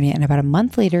California, and about a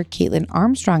month later, Caitlin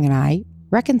Armstrong and I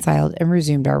reconciled and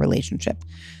resumed our relationship.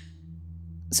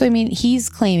 So, I mean, he's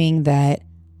claiming that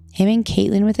him and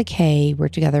Caitlin with a K were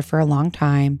together for a long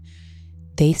time.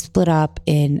 They split up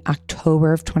in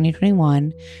October of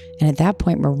 2021. And at that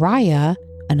point, Moriah,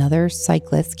 another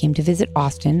cyclist, came to visit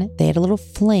Austin. They had a little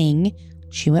fling.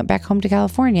 She went back home to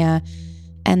California,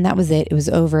 and that was it. It was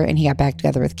over, and he got back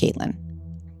together with Caitlin.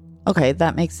 Okay,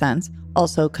 that makes sense.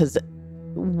 Also, because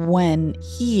when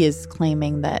he is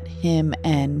claiming that him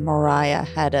and Moriah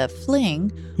had a fling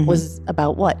was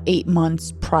about, 8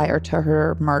 months prior to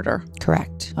her murder?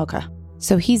 Correct. Okay.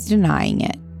 So he's denying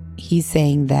it. He's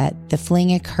saying that the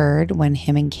fling occurred when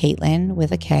him and Caitlin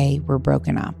with a K were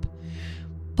broken up.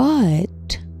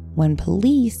 But when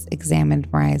police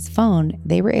examined Moriah's phone,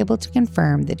 they were able to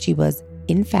confirm that she was,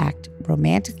 in fact,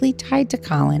 romantically tied to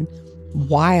Colin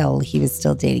while he was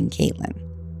still dating Caitlin.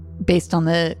 Based on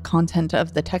the content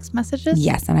of the text messages?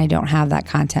 Yes, and I don't have that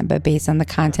content, but based on the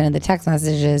content of the text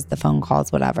messages, the phone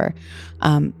calls, whatever.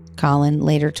 Colin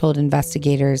later told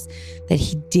investigators that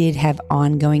he did have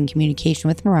ongoing communication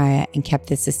with Moriah and kept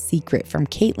this a secret from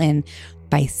Caitlin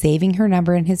by saving her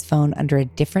number in his phone under a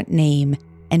different name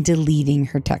and deleting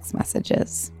her text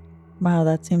messages. Wow,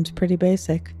 that seems pretty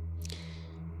basic.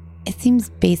 It seems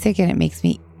basic and it makes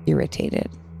me irritated.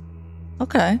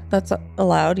 Okay, that's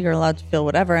allowed. You're allowed to feel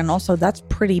whatever. And also, that's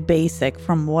pretty basic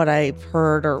from what I've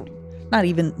heard, or not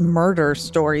even murder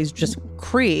stories, just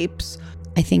creeps.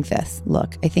 I think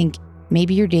I think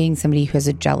maybe you're dating somebody who has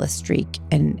a jealous streak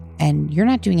and you're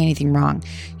not doing anything wrong.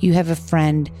 You have a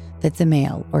friend that's a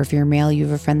male, or if you're a male, you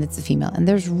have a friend that's a female, and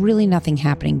there's really nothing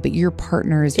happening, but your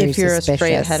partner is very suspicious. If you're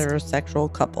a straight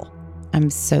heterosexual couple. I'm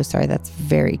so sorry. That's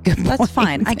very good point. That's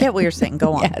fine. I get what you're saying.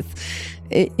 Go on. Yes.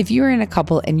 If you're in a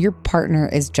couple and your partner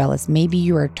is jealous, maybe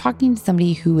you are talking to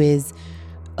somebody who is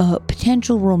a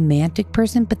potential romantic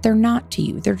person, but they're not to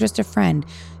you. They're just a friend,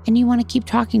 and you want to keep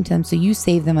talking to them, so you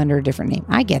save them under a different name.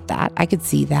 I get that. I could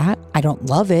see that. I don't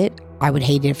love it. I would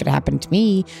hate it if it happened to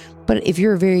me. But if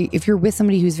you're with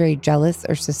somebody who's very jealous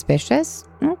or suspicious,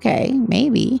 okay,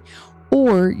 maybe.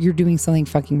 Or you're doing something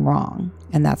fucking wrong,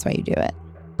 and that's why you do it.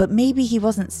 But maybe he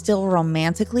wasn't still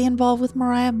romantically involved with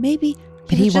Moriah. Maybe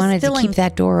But he wanted to keep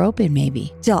that door open,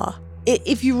 maybe. Duh.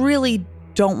 if you really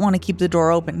don't want to keep the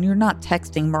door open, you're not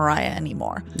texting Moriah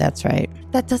anymore. That's right.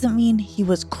 That doesn't mean he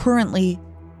was currently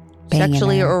Banging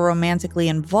sexually her. or romantically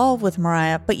involved with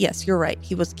Moriah. But yes, you're right.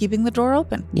 He was keeping the door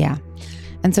open. Yeah.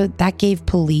 And so that gave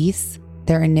police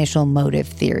their initial motive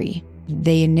theory.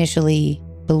 They initially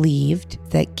believed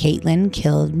that Caitlin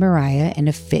killed Moriah in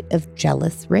a fit of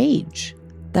jealous rage.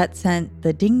 That sent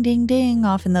the ding, ding, ding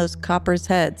off in those coppers'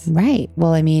 heads. Right.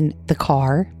 Well, I mean, the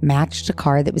car matched a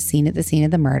car that was seen at the scene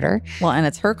of the murder. Well, and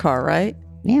it's her car, right?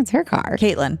 Yeah, it's her car.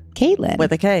 Caitlin.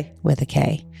 With a K. With a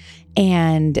K.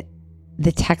 And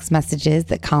the text messages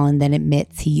that Colin then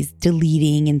admits he's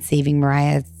deleting and saving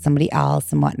Moriah as somebody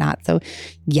else and whatnot. So,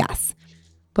 yes.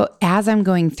 But as I'm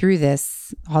going through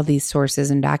this, all these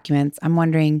sources and documents, I'm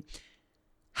wondering,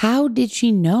 how did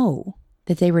she know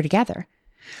that they were together?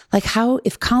 Like, how,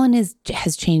 if Colin has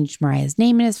changed Mariah's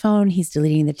name in his phone, he's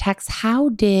deleting the text, how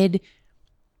did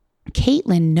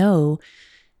Caitlin know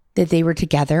that they were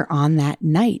together on that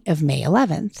night of May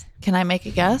 11th? Can I make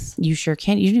a guess? You sure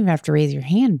can. You don't even have to raise your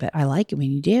hand, but I like it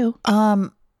when you do.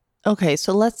 Okay,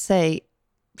 so let's say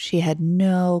she had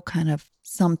no kind of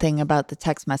something about the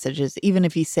text messages, even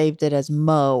if he saved it as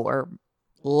Mo or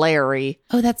Larry.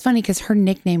 Oh, that's funny because her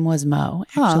nickname was Mo,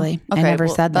 actually. Okay, I never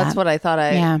said that. That's what I thought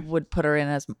I would put her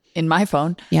in my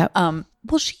phone. Yep.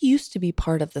 Well, she used to be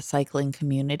part of the cycling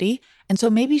community. And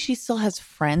so maybe she still has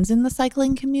friends in the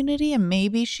cycling community. And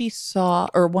maybe she saw,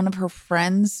 or one of her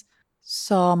friends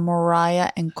saw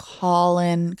Moriah and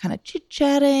Colin kind of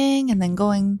chit-chatting and then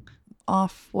going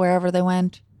off wherever they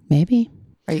went. Maybe.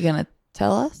 Are you going to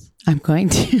tell us? I'm going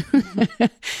to.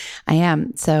 I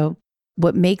am. So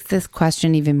what makes this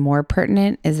question even more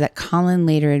pertinent is that Colin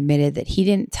later admitted that he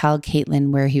didn't tell Caitlin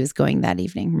where he was going that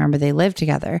evening. Remember, they lived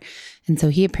together. And so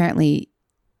he apparently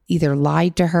either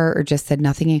lied to her or just said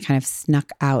nothing and kind of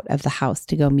snuck out of the house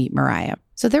to go meet Moriah.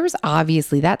 So there was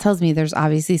that tells me there's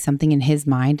obviously something in his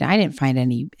mind. I didn't find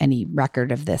any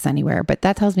record of this anywhere, but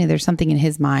that tells me there's something in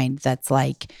his mind that's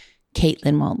like,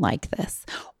 Caitlin won't like this,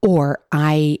 or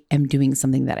I am doing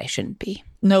something that I shouldn't be.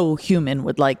 No human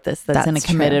would like this that's in a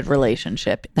committed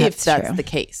relationship, if that's true. the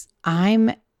case.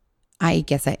 I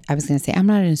guess I was going to say I'm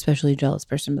not an especially jealous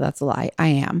person, but that's a lie. I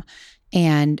am.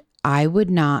 And I would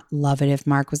not love it if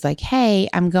Mark was like, hey,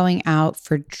 I'm going out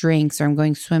for drinks or I'm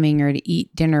going swimming or to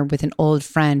eat dinner with an old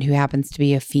friend who happens to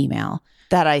be a female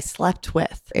that I slept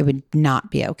with. It would not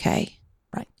be okay.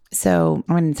 Right. So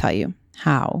I'm going to tell you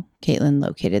how Caitlin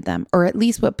located them, or at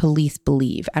least what police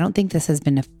believe. I don't think this has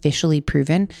been officially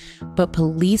proven, but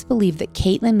police believe that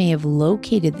Caitlin may have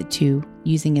located the two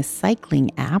using a cycling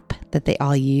app that they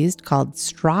all used called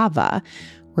Strava,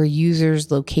 where users'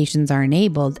 locations are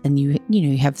enabled and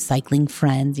you have cycling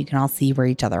friends. You can all see where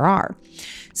each other are.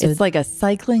 So it's like a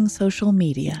cycling social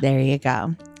media. There you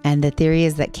go. And the theory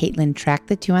is that Caitlin tracked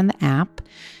the two on the app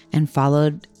and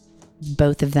followed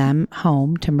both of them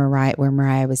home to Moriah, where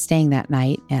Moriah was staying that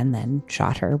night, and then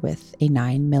shot her with a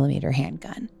 9mm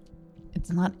handgun.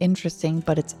 It's not interesting,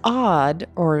 but it's odd,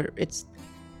 or it's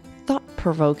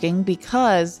thought-provoking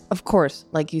because, of course,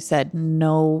 like you said,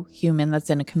 no human that's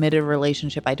in a committed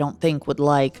relationship, I don't think, would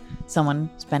like someone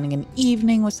spending an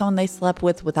evening with someone they slept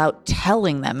with without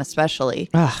telling them, especially.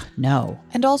 Ugh, no.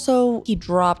 And also, he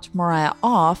dropped Moriah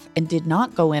off and did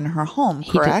not go in her home,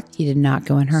 correct? He did not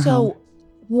go in her home. So,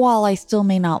 while I still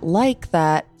may not like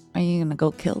that, are you going to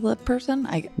go kill the person?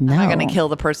 I'm not going to kill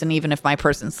the person even if my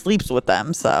person sleeps with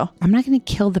them, so. I'm not going to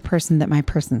kill the person that my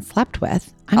person slept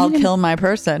with. I'll kill my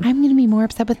person. I'm going to be more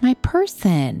upset with my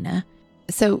person.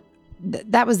 So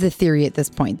that was the theory at this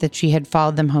point, that she had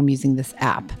followed them home using this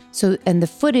app. So, and the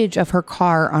footage of her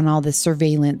car on all the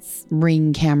surveillance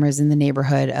ring cameras in the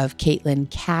neighborhood of Caitlin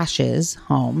Cash's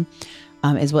home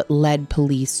is what led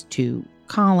police to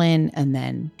Colin and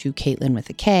then to Caitlin with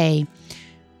a K.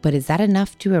 But is that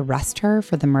enough to arrest her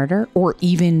for the murder or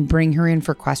even bring her in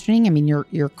for questioning? I mean,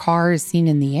 your car is seen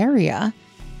in the area.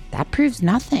 That proves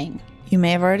nothing. You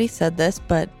may have already said this,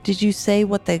 but did you say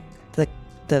what the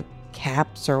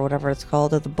caps or whatever it's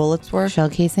called of the bullets were? Shell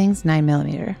casings,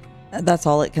 9mm. That's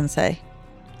all it can say.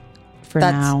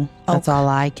 Now, that's all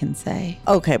I can say.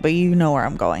 Okay, but you know where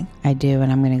I'm going. I do, and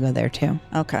I'm going to go there too.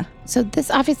 Okay. So this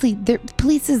obviously,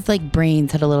 police's like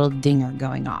brains had a little dinger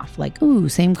going off. Like, ooh,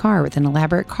 same car with an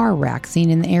elaborate car rack seen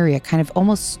in the area, kind of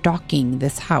almost stalking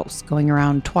this house, going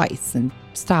around twice and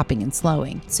stopping and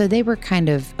slowing. So they were kind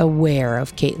of aware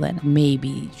of Caitlin.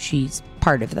 Maybe she's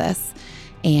part of this.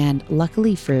 And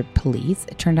luckily for police,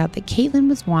 it turned out that Caitlin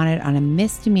was wanted on a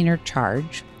misdemeanor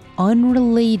charge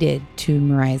unrelated to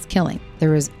Moriah's killing. There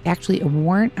was actually a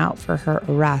warrant out for her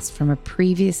arrest from a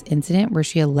previous incident where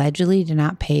she allegedly did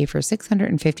not pay for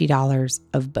 $650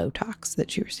 of Botox that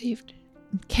she received.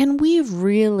 Can we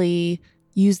really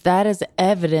use that as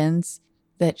evidence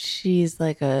that she's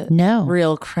like a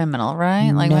real criminal,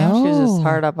 right? Like maybe she was just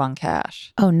hard up on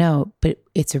cash. Oh, no, but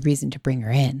it's a reason to bring her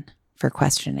in for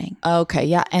questioning. Okay,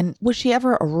 yeah. And was she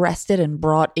ever arrested and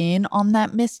brought in on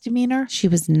that misdemeanor? She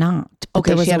was not.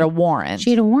 Okay, she had a warrant. She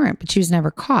had a warrant, but she was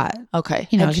never caught. Okay.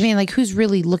 You know what I mean? Like, who's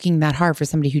really looking that hard for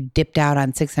somebody who dipped out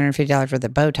on $650 worth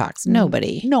of Botox?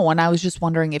 Nobody. No, and I was just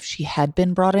wondering if she had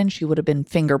been brought in, she would have been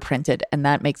fingerprinted, and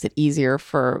that makes it easier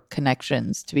for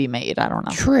connections to be made. I don't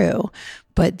know. True.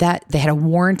 But that they had a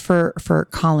warrant for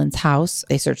Colin's house.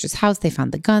 They searched his house. They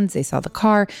found the guns. They saw the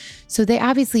car. So they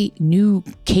obviously knew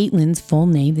Caitlin's full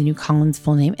name. They knew Colin's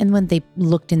full name. And when they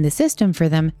looked in the system for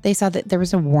them, they saw that there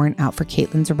was a warrant out for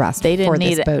Caitlin's arrest. They didn't for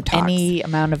need this Botox. any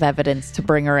amount of evidence to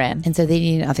bring her in. And so they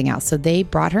needed nothing else. So they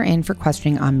brought her in for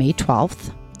questioning on May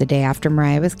 12th, the day after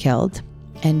Moriah was killed.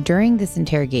 And during this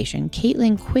interrogation,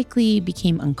 Caitlin quickly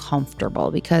became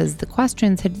uncomfortable because the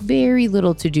questions had very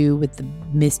little to do with the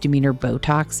misdemeanor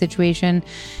Botox situation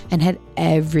and had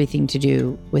everything to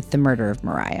do with the murder of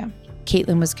Moriah.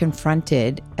 Caitlin was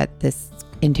confronted at this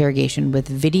interrogation with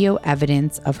video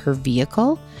evidence of her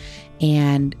vehicle,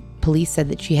 and police said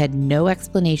that she had no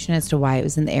explanation as to why it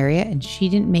was in the area, and she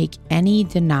didn't make any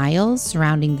denials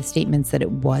surrounding the statements that it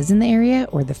was in the area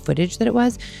or the footage that it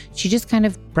was. She just kind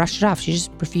of brushed it off. She just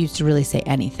refused to really say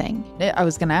anything. I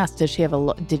was going to ask, did she have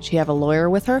a lawyer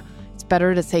with her? It's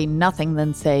better to say nothing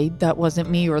than say that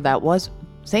wasn't me or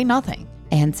say nothing.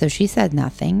 And so she said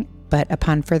nothing, but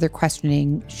upon further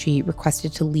questioning, she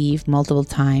requested to leave multiple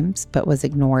times, but was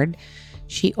ignored.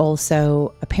 She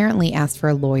also apparently asked for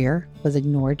a lawyer, was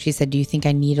ignored. She said, "Do you think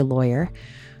I need a lawyer?"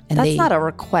 And that's not a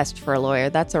request for a lawyer.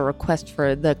 That's a request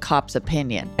for the cop's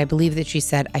opinion. I believe that she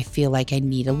said, "I feel like I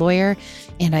need a lawyer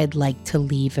and I'd like to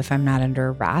leave if I'm not under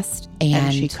arrest."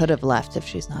 And she could have left if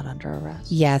she's not under arrest.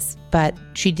 Yes, but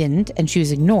she didn't, and she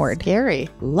was ignored. Scary.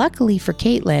 Luckily for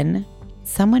Caitlin,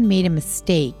 someone made a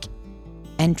mistake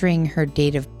entering her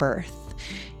date of birth.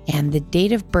 And the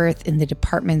date of birth in the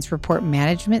department's report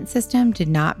management system did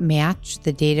not match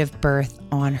the date of birth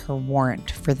on her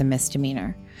warrant for the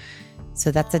misdemeanor.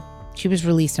 So she was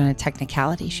released on a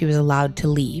technicality. She was allowed to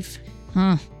leave.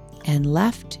 And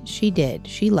left, she did.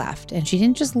 She left. And she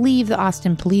didn't just leave the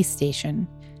Austin police station.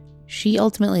 She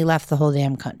ultimately left the whole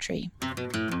damn country.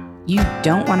 You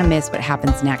don't want to miss what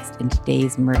happens next in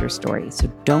today's murder story, so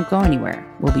don't go anywhere.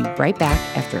 We'll be right back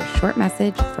after a short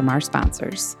message from our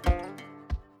sponsors.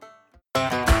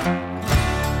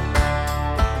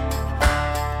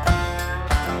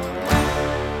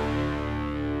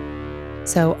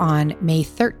 So on May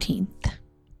 13th,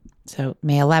 so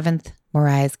May 11th,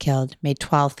 Moriah is killed. May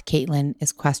 12th, Caitlin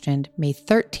is questioned. May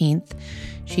 13th,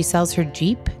 she sells her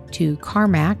Jeep to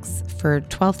CarMax for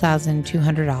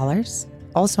 $12,200.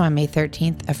 Also on May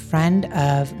 13th, a friend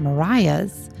of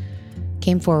Moriah's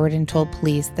came forward and told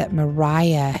police that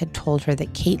Moriah had told her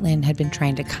that Caitlin had been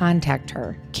trying to contact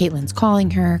her. Caitlin's calling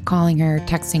her,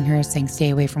 texting her, saying, "Stay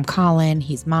away from Colin.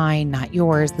 He's mine, not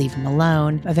yours. Leave him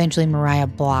alone." Eventually, Moriah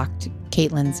blocked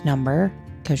Caitlin's number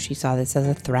because she saw this as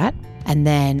a threat. And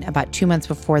then about 2 months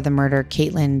before the murder,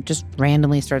 Caitlin just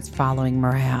randomly starts following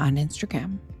Moriah on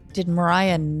Instagram. Did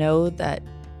Moriah know that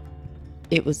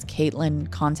it was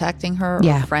Caitlin contacting her or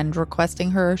a friend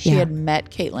requesting her? She had met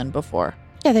Caitlin before.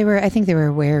 Yeah, I think they were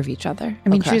aware of each other. I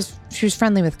mean, she was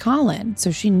friendly with Colin,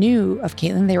 so she knew of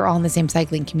Caitlin. They were all in the same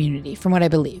cycling community, from what I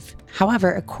believe.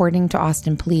 However, according to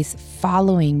Austin police,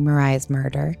 following Moriah's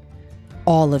murder,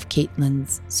 all of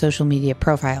Caitlin's social media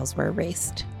profiles were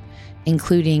erased,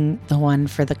 including the one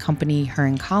for the company her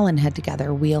and Colin had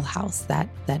together, Wheelhouse, that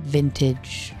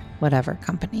vintage whatever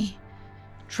company.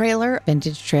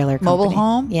 Vintage trailer company. Mobile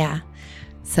home? Yeah.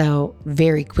 So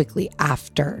very quickly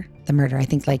after the murder, I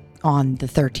think like on the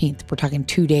 13th, we're talking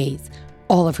 2 days,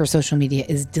 all of her social media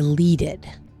is deleted.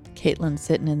 Caitlin's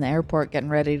sitting in the airport getting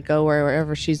ready to go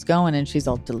wherever she's going, and she's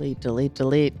all delete, delete,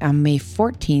 delete. On May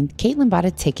 14th, Caitlin bought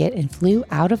a ticket and flew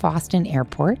out of Austin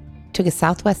Airport, took a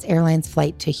Southwest Airlines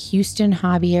flight to Houston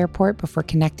Hobby Airport before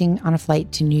connecting on a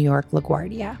flight to New York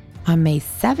LaGuardia. On May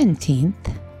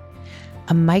 17th,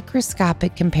 a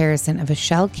microscopic comparison of a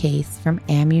shell case from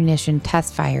ammunition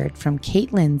test fired from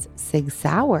Caitlin's Sig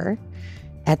Sauer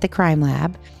at the crime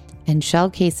lab and shell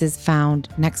cases found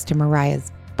next to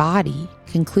Moriah's body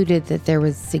concluded that there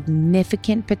was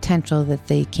significant potential that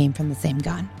they came from the same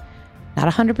gun. Not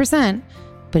 100%,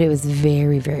 but it was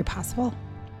very, very possible.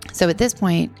 So at this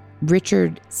point,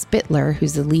 Richard Spittler,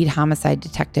 who's the lead homicide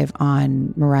detective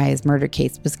on Moriah's murder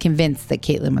case, was convinced that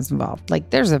Caitlin was involved. Like,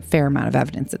 there's a fair amount of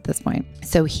evidence at this point.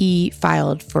 So he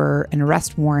filed for an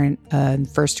arrest warrant on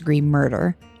first-degree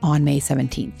murder on May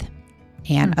 17th.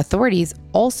 And authorities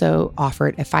also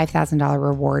offered a $5,000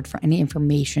 reward for any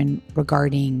information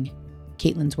regarding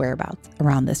Caitlin's whereabouts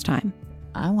around this time.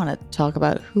 I want to talk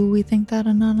about who we think that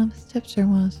anonymous tipster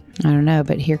was. I don't know,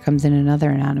 but here comes in another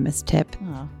anonymous tip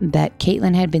that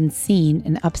Caitlin had been seen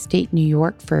in upstate New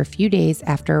York for a few days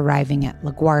after arriving at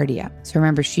LaGuardia. So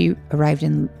remember, she arrived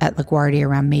at LaGuardia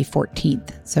around May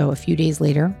 14th. So a few days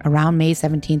later, around May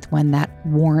 17th, when that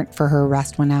warrant for her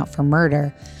arrest went out for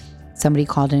murder, somebody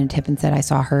called in a tip and said, I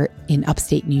saw her in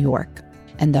upstate New York.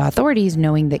 And the authorities,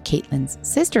 knowing that Caitlin's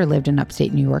sister lived in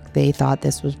upstate New York, they thought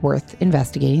this was worth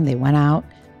investigating. They went out,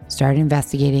 started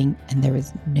investigating, and there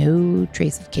was no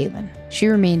trace of Caitlin. She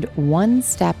remained one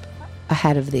step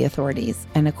ahead of the authorities.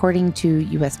 And according to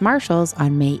U.S. Marshals,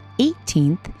 on May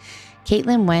 18th,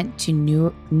 Caitlin went to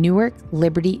Newark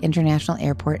Liberty International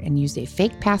Airport and used a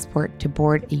fake passport to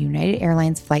board a United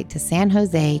Airlines flight to San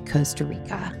Jose, Costa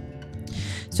Rica.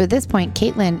 So at this point,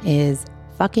 Caitlin is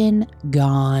fucking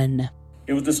gone.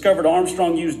 It was discovered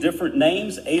Armstrong used different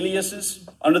names, aliases,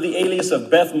 under the alias of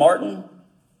Beth Martin,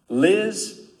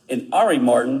 Liz, and Ari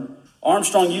Martin.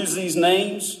 Armstrong used these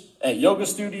names at yoga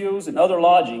studios and other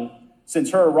lodging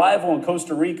since her arrival in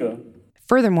Costa Rica.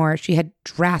 Furthermore, she had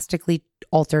drastically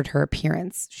altered her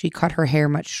appearance. She cut her hair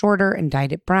much shorter and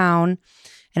dyed it brown.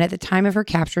 And at the time of her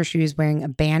capture, she was wearing a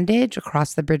bandage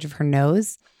across the bridge of her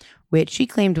nose, which she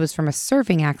claimed was from a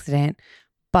surfing accident.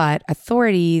 But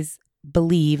authorities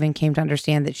believe and came to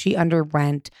understand that she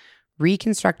underwent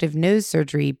reconstructive nose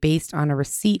surgery based on a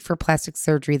receipt for plastic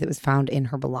surgery that was found in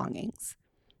her belongings.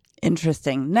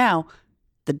 Interesting. Now,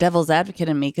 the devil's advocate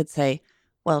in me could say,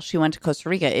 well, she went to Costa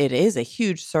Rica. It is a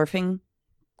huge surfing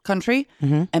country.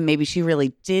 Mm-hmm. And maybe she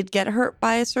really did get hurt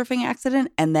by a surfing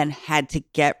accident and then had to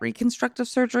get reconstructive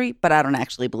surgery. But I don't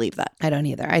actually believe that. I don't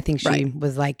either. I think she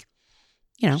was like,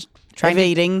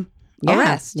 evading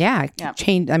arrest. Yeah.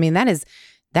 Change. I mean, that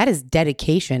is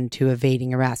dedication to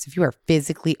evading arrest. If you are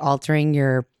physically altering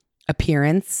your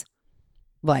appearance,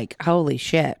 like, holy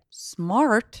shit.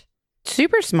 Smart.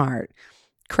 Super smart.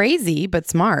 Crazy, but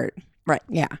smart. Right.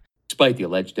 Yeah. Despite the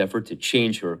alleged effort to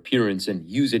change her appearance and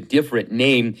use a different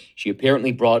name, she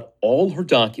apparently brought all her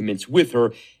documents with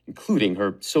her, including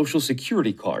her social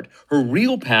security card, her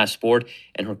real passport,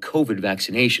 and her COVID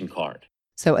vaccination card.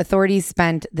 So authorities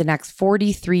spent the next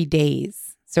 43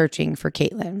 days searching for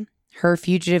Caitlin. Her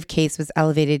fugitive case was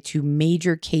elevated to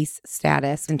major case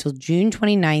status until June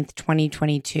 29th,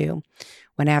 2022,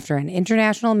 when after an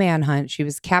international manhunt, she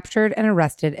was captured and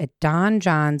arrested at Don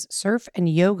John's Surf and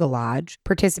Yoga Lodge,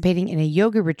 participating in a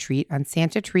yoga retreat on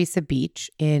Santa Teresa Beach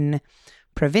in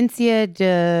Provincia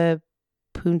de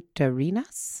Punta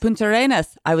Arenas.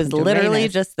 I was literally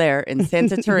just there in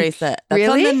Santa Teresa. That's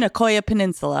really? on the Nicoya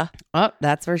Peninsula. Oh,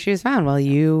 that's where she was found. Well,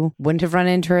 you wouldn't have run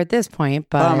into her at this point,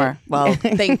 but... Bummer. Well,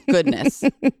 thank goodness.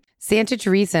 Santa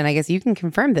Teresa, and I guess you can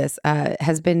confirm this,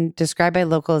 has been described by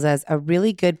locals as a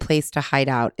really good place to hide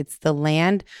out. It's the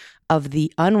land of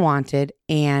the unwanted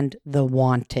and the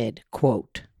wanted,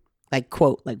 quote, like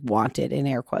wanted in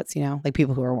air quotes, like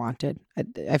people who are wanted.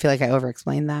 I feel like I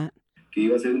over-explained that.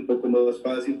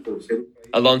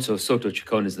 Alonso Soto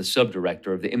Chacon is the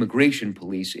subdirector of the Immigration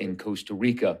Police in Costa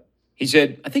Rica. He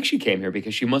said, I think she came here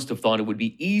because she must have thought it would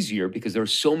be easier because there are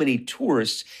so many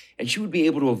tourists and she would be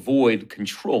able to avoid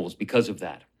controls because of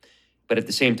that. But at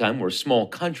the same time, we're a small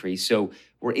country, so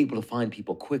we're able to find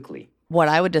people quickly. What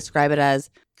I would describe it as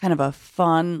kind of a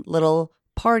fun little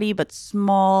party, but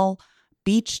small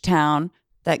beach town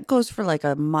that goes for like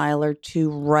a mile or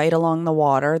two right along the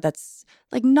water. That's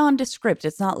like nondescript.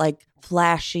 It's not like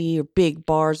flashy or big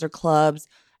bars or clubs.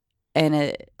 And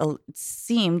it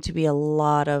seemed to be a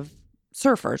lot of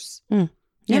surfers.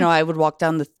 Yeah. I would walk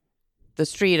down the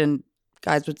street and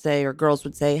guys would say, or girls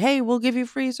would say, hey, we'll give you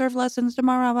free surf lessons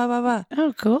tomorrow, blah, blah, blah.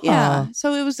 Oh, cool. Yeah.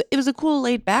 So it was a cool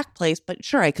laid back place, but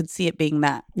sure, I could see it being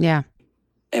that. Yeah.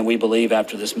 And we believe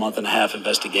after this month-and-a-half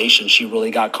investigation, she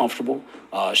really got comfortable.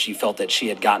 She felt that she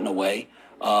had gotten away.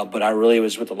 But I really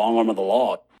was with the long arm of the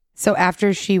law. So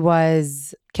after she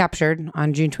was captured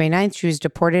on June 29th, she was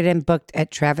deported and booked at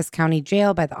Travis County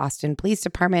Jail by the Austin Police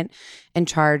Department and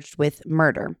charged with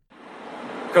murder.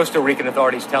 Costa Rican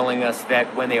authorities telling us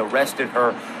that when they arrested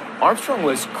her, Armstrong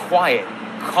was quiet,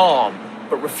 calm,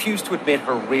 but refused to admit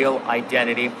her real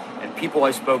identity. And people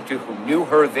I spoke to who knew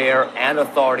her there and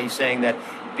authorities saying that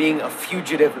being a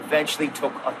fugitive eventually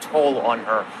took a toll on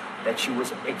her, that she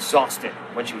was exhausted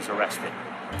when she was arrested.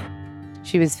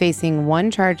 She was facing one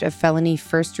charge of felony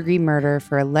first-degree murder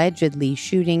for allegedly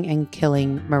shooting and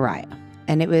killing Moriah.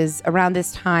 And it was around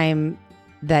this time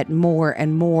that more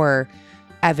and more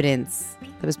evidence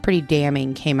that was pretty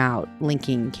damning came out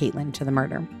linking Caitlin to the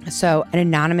murder. So an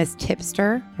anonymous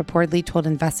tipster reportedly told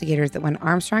investigators that when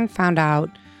Armstrong found out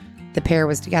the pair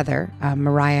was together,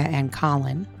 Moriah and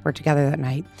Colin were together that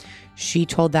night, she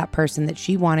told that person that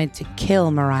she wanted to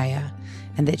kill Moriah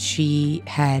and that she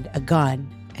had a gun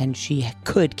and she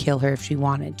could kill her if she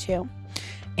wanted to.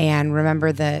 And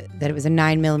remember that it was a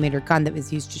 9mm gun that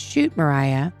was used to shoot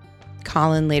Moriah.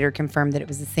 Colin later confirmed that it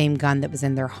was the same gun that was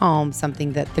in their home,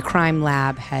 something that the crime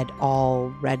lab had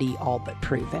already all but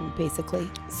proven, basically.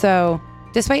 So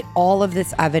despite all of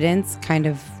this evidence kind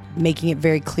of making it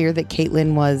very clear that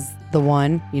Caitlin was the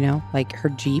one, like her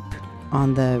Jeep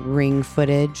on the ring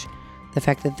footage, the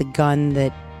fact that the gun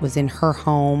that was in her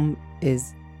home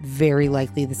is very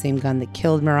likely the same gun that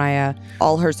killed Moriah.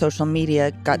 All her social media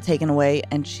got taken away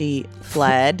and she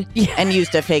fled and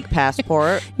used a fake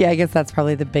passport. Yeah, I guess that's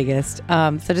probably the biggest.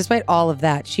 So despite all of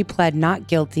that, she pled not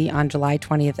guilty on July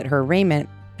 20th at her arraignment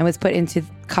and was put into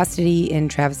custody in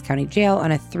Travis County Jail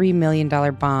on a $3 million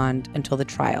bond until the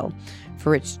trial, for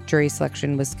which jury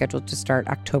selection was scheduled to start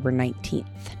October 19th.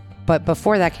 But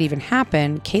before that could even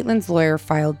happen, Caitlin's lawyer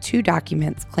filed 2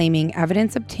 documents claiming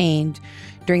evidence obtained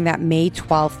during that May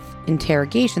 12th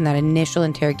interrogation, that initial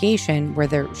interrogation where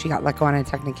she got let go on a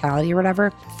technicality or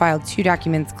whatever, filed 2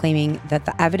 documents claiming that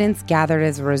the evidence gathered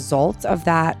as a result of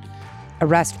that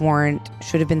arrest warrant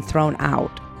should have been thrown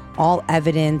out. All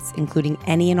evidence, including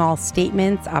any and all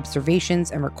statements,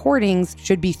 observations, and recordings,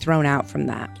 should be thrown out from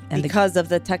that. And because of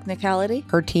the technicality?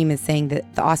 Her team is saying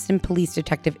that the Austin police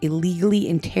detective illegally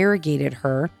interrogated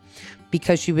her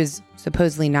because she was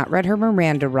supposedly not read her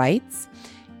Miranda rights,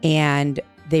 and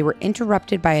they were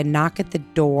interrupted by a knock at the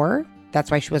door.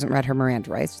 That's why she wasn't read her Miranda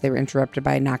rights. They were interrupted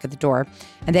by a knock at the door,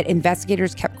 and that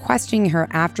investigators kept questioning her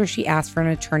after she asked for an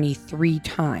attorney 3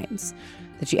 times.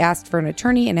 That she asked for an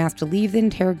attorney and asked to leave the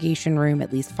interrogation room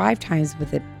at least 5 times,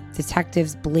 but the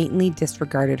detectives blatantly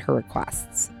disregarded her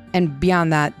requests. And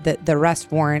beyond that, the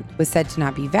arrest warrant was said to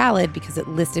not be valid because it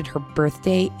listed her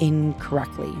birthday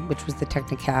incorrectly, which was the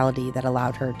technicality that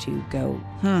allowed her to go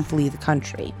flee the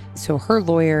country. So her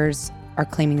lawyers are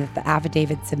claiming that the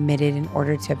affidavit submitted in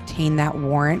order to obtain that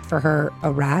warrant for her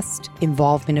arrest,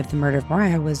 involvement of the murder of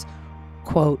Moriah, was,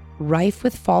 quote, rife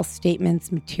with false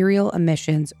statements, material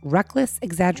omissions, reckless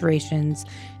exaggerations,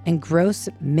 and gross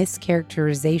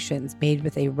mischaracterizations made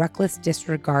with a reckless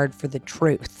disregard for the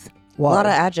truth. Whoa. A lot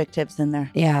of adjectives in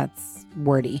there. Yeah, it's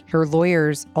wordy. Her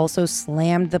lawyers also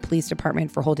slammed the police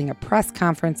department for holding a press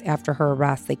conference after her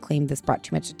arrest. They claimed this brought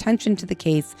too much attention to the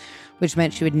case, which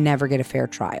meant she would never get a fair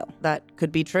trial. That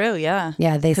could be true, yeah.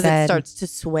 Yeah, they said... because it starts to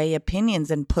sway opinions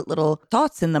and put little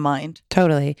thoughts in the mind.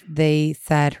 Totally. They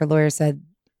said, her lawyer said,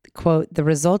 quote, the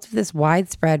result of this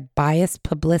widespread biased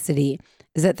publicity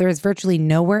is that there is virtually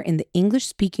nowhere in the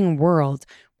English-speaking world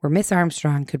where Miss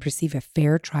Armstrong could receive a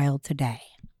fair trial today.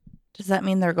 Does that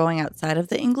mean they're going outside of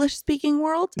the English-speaking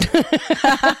world?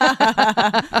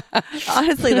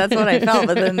 Honestly, that's what I felt,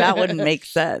 but then that wouldn't make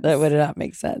sense. That would not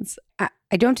make sense.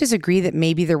 I don't disagree that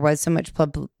maybe there was so much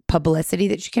publicity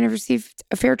that she couldn't have received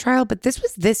a fair trial, but this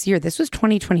was this year. This was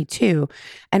 2022.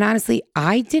 And honestly,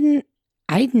 I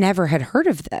never had heard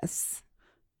of this.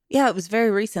 Yeah, it was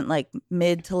very recent, like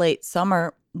mid to late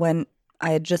summer, when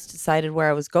I had just decided where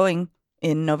I was going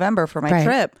in November for my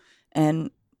trip.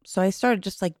 And so I started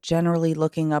just like generally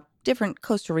looking up different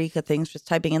Costa Rica things, just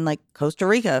typing in like Costa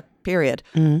Rica, period.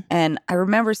 Mm-hmm. And I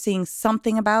remember seeing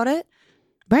something about it.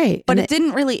 Right. But it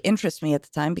didn't really interest me at the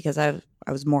time because I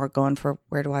was more going for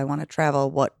where do I want to travel?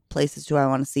 What places do I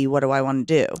want to see? What do I want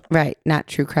to do? Right. Not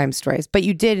true crime stories. But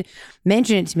you did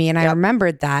mention it to me and I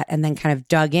remembered that and then kind of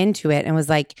dug into it and was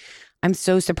like, I'm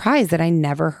so surprised that I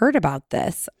never heard about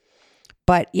this.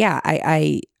 But yeah,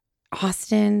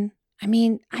 Austin, I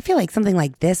mean, I feel like something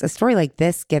like this, a story like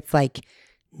this gets like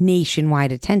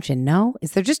nationwide attention, no?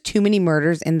 Is there just too many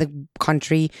murders in the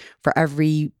country for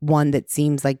every one that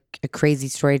seems like a crazy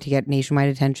story to get nationwide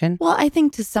attention? Well, I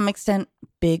think to some extent,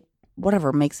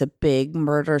 whatever makes a big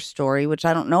murder story, which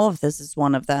I don't know if this is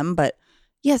one of them, but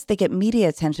yes, they get media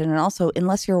attention. And also,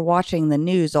 unless you're watching the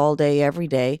news all day, every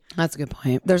day. That's a good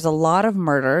point. There's a lot of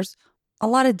murders, a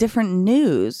lot of different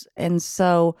news. And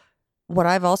so what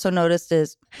I've also noticed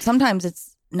is sometimes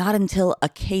it's not until a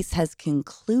case has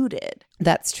concluded.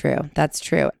 That's true. That's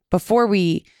true. Before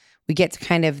we we get to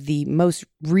kind of the most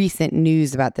recent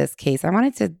news about this case, I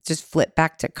wanted to just flip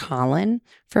back to Colin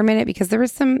for a minute because there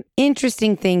was some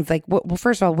interesting things like, well,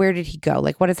 first of all, where did he go?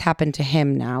 Like, what has happened to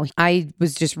him now? I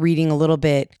was just reading a little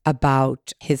bit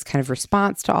about his kind of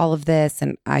response to all of this,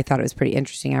 and I thought it was pretty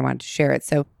interesting. I wanted to share it.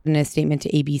 So in a statement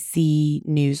to ABC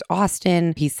News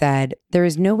Austin, he said, "There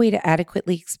is no way to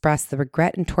adequately express the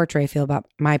regret and torture I feel about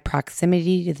my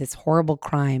proximity to this horrible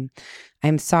crime. I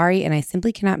am sorry, and I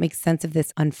simply cannot make sense of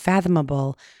this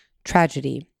unfathomable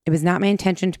tragedy. It was not my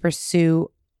intention to pursue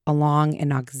along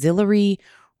an auxiliary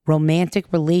romantic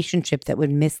relationship that would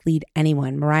mislead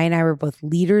anyone. Moriah and I were both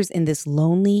leaders in this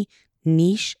lonely,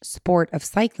 niche sport of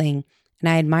cycling, and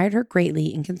I admired her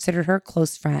greatly and considered her a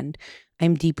close friend. I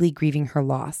am deeply grieving her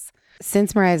loss."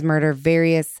 Since Moriah's murder,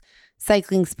 various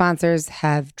cycling sponsors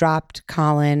have dropped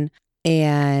Colin,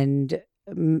 and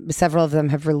several of them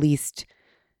have released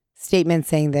statements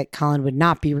saying that Colin would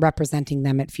not be representing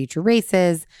them at future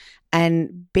races.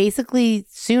 And basically,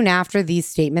 soon after these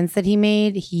statements that he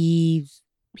made, he's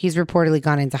reportedly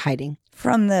gone into hiding.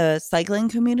 From the cycling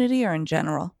community or in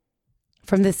general?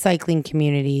 From the cycling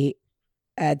community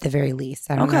at the very least.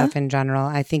 I don't know if in general.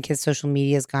 I think his social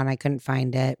media is gone. I couldn't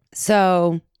find it.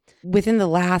 So within the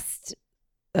last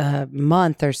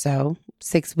month or so,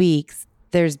 6 weeks,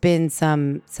 there's been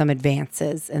some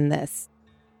advances in this.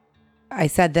 I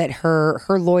said that her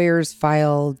lawyers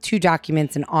filed 2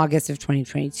 documents in August of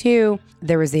 2022.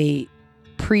 There was a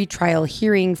pre-trial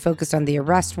hearing focused on the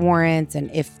arrest warrant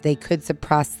and if they could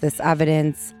suppress this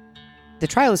evidence. The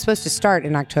trial was supposed to start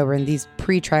in October, and these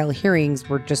pre-trial hearings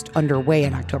were just underway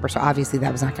in October. So obviously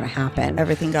that was not going to happen.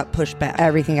 Everything got pushed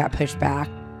back.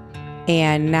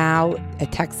 And now a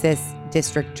Texas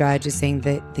district judge is saying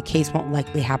that the case won't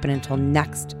likely happen until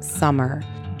next summer.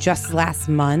 Just last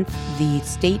month, the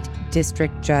state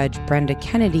district judge, Brenda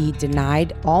Kennedy,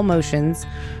 denied all motions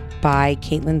by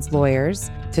Caitlin's lawyers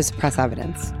to suppress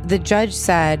evidence. The judge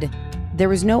said there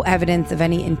was no evidence of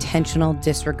any intentional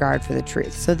disregard for the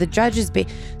truth. So the judge is...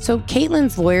 So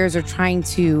Caitlin's lawyers are trying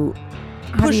to...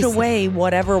 push away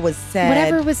whatever was said.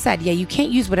 Whatever was said. Yeah, you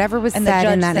can't use whatever was and said the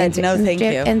judge in that said, no, thank you.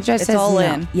 And the judge it's says all no.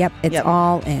 in. Yep, it's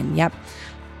all in. Yep.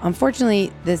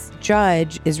 Unfortunately, this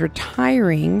judge is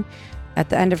retiring at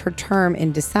the end of her term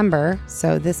in December,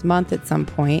 so this month at some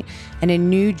point, and a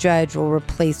new judge will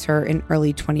replace her in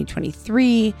early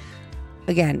 2023.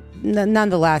 Again,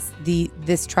 nonetheless,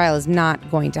 this trial is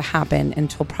not going to happen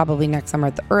until probably next summer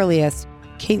at the earliest.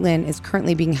 Caitlin is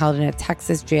currently being held in a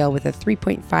Texas jail with a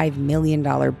 $3.5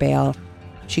 million bail.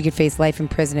 She could face life in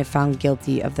prison if found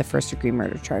guilty of the first-degree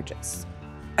murder charges.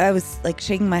 I was like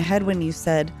shaking my head when you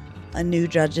said a new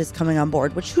judge is coming on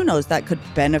board, which who knows, that could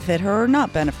benefit her or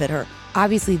not benefit her.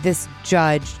 Obviously, this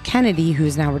judge, Kennedy, who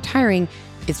is now retiring,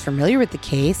 is familiar with the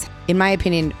case. In my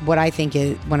opinion, what I think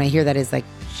is, when I hear that, is like,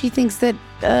 she thinks that...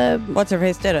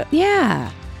 What's-her-face did it? Yeah.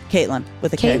 Caitlin,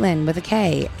 with a K. Caitlin, with a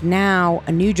K. Now,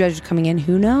 a new judge coming in,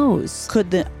 who knows?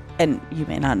 And you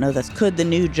may not know this, could the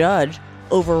new judge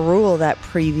overrule that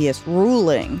previous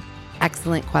ruling?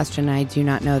 Excellent question. I do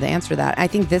not know the answer to that. I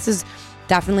think this is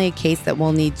definitely a case that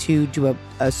we'll need to do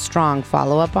a strong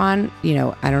follow-up on,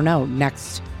 I don't know,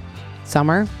 next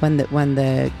summer when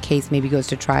the case maybe goes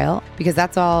to trial, because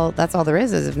that's all there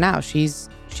is as of now. She's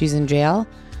in jail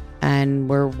and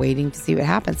we're waiting to see what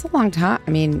happens. It's a long time.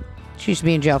 I mean, she should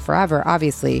be in jail forever,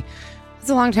 obviously. It's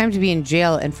a long time to be in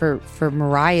jail, and for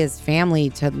Moriah's family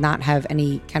to not have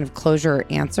any kind of closure or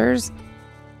answers.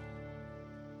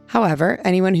 However,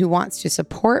 anyone who wants to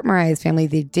support Moriah's family,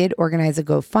 they did organize a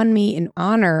GoFundMe in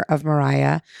honor of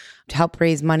Moriah to help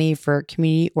raise money for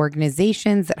community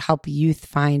organizations that help youth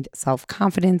find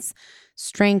self-confidence,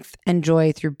 strength, and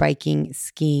joy through biking,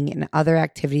 skiing, and other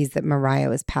activities that Moriah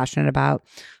was passionate about.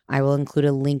 I will include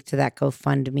a link to that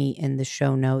GoFundMe in the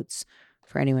show notes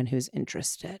for anyone who's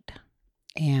interested.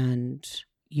 And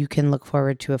you can look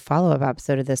forward to a follow-up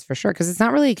episode of this for sure, because it's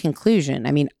not really a conclusion.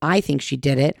 I mean, I think she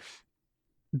did it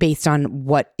based on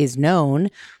what is known,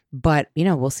 but,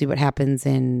 we'll see what happens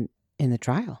in the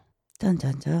trial. Dun,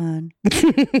 dun, dun.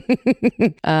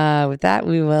 With that,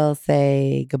 we will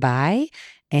say goodbye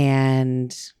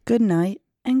and good night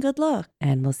and good luck.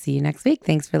 And we'll see you next week.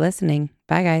 Thanks for listening.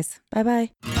 Bye, guys.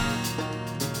 Bye-bye.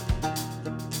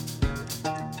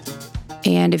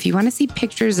 And if you want to see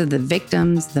pictures of the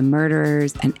victims, the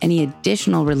murderers, and any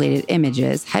additional related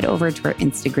images, head over to our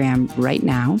Instagram right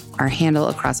now. Our handle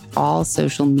across all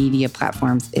social media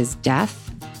platforms is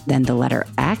death, then the letter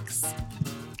X,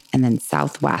 and then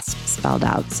Southwest spelled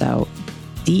out. So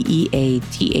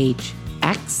DEATHX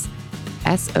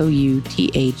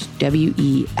SOUTHWEST.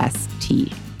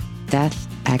 Death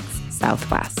X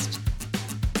Southwest.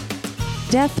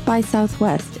 Death by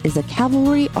Southwest is a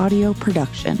Cavalry audio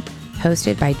production.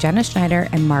 Hosted by Jenna Schneider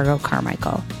and Margot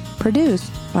Carmichael. Produced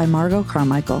by Margot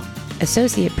Carmichael.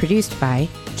 Associate produced by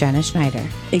Jenna Schneider.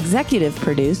 Executive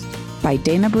produced by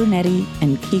Dana Brunetti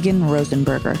and Keegan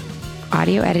Rosenberger.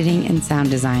 Audio editing and sound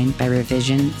design by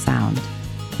Revision Sound.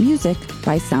 Music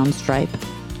by Soundstripe.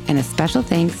 And a special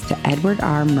thanks to Edward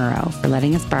R. Murrow for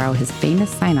letting us borrow his famous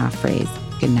sign-off phrase,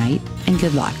 good night and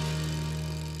good luck.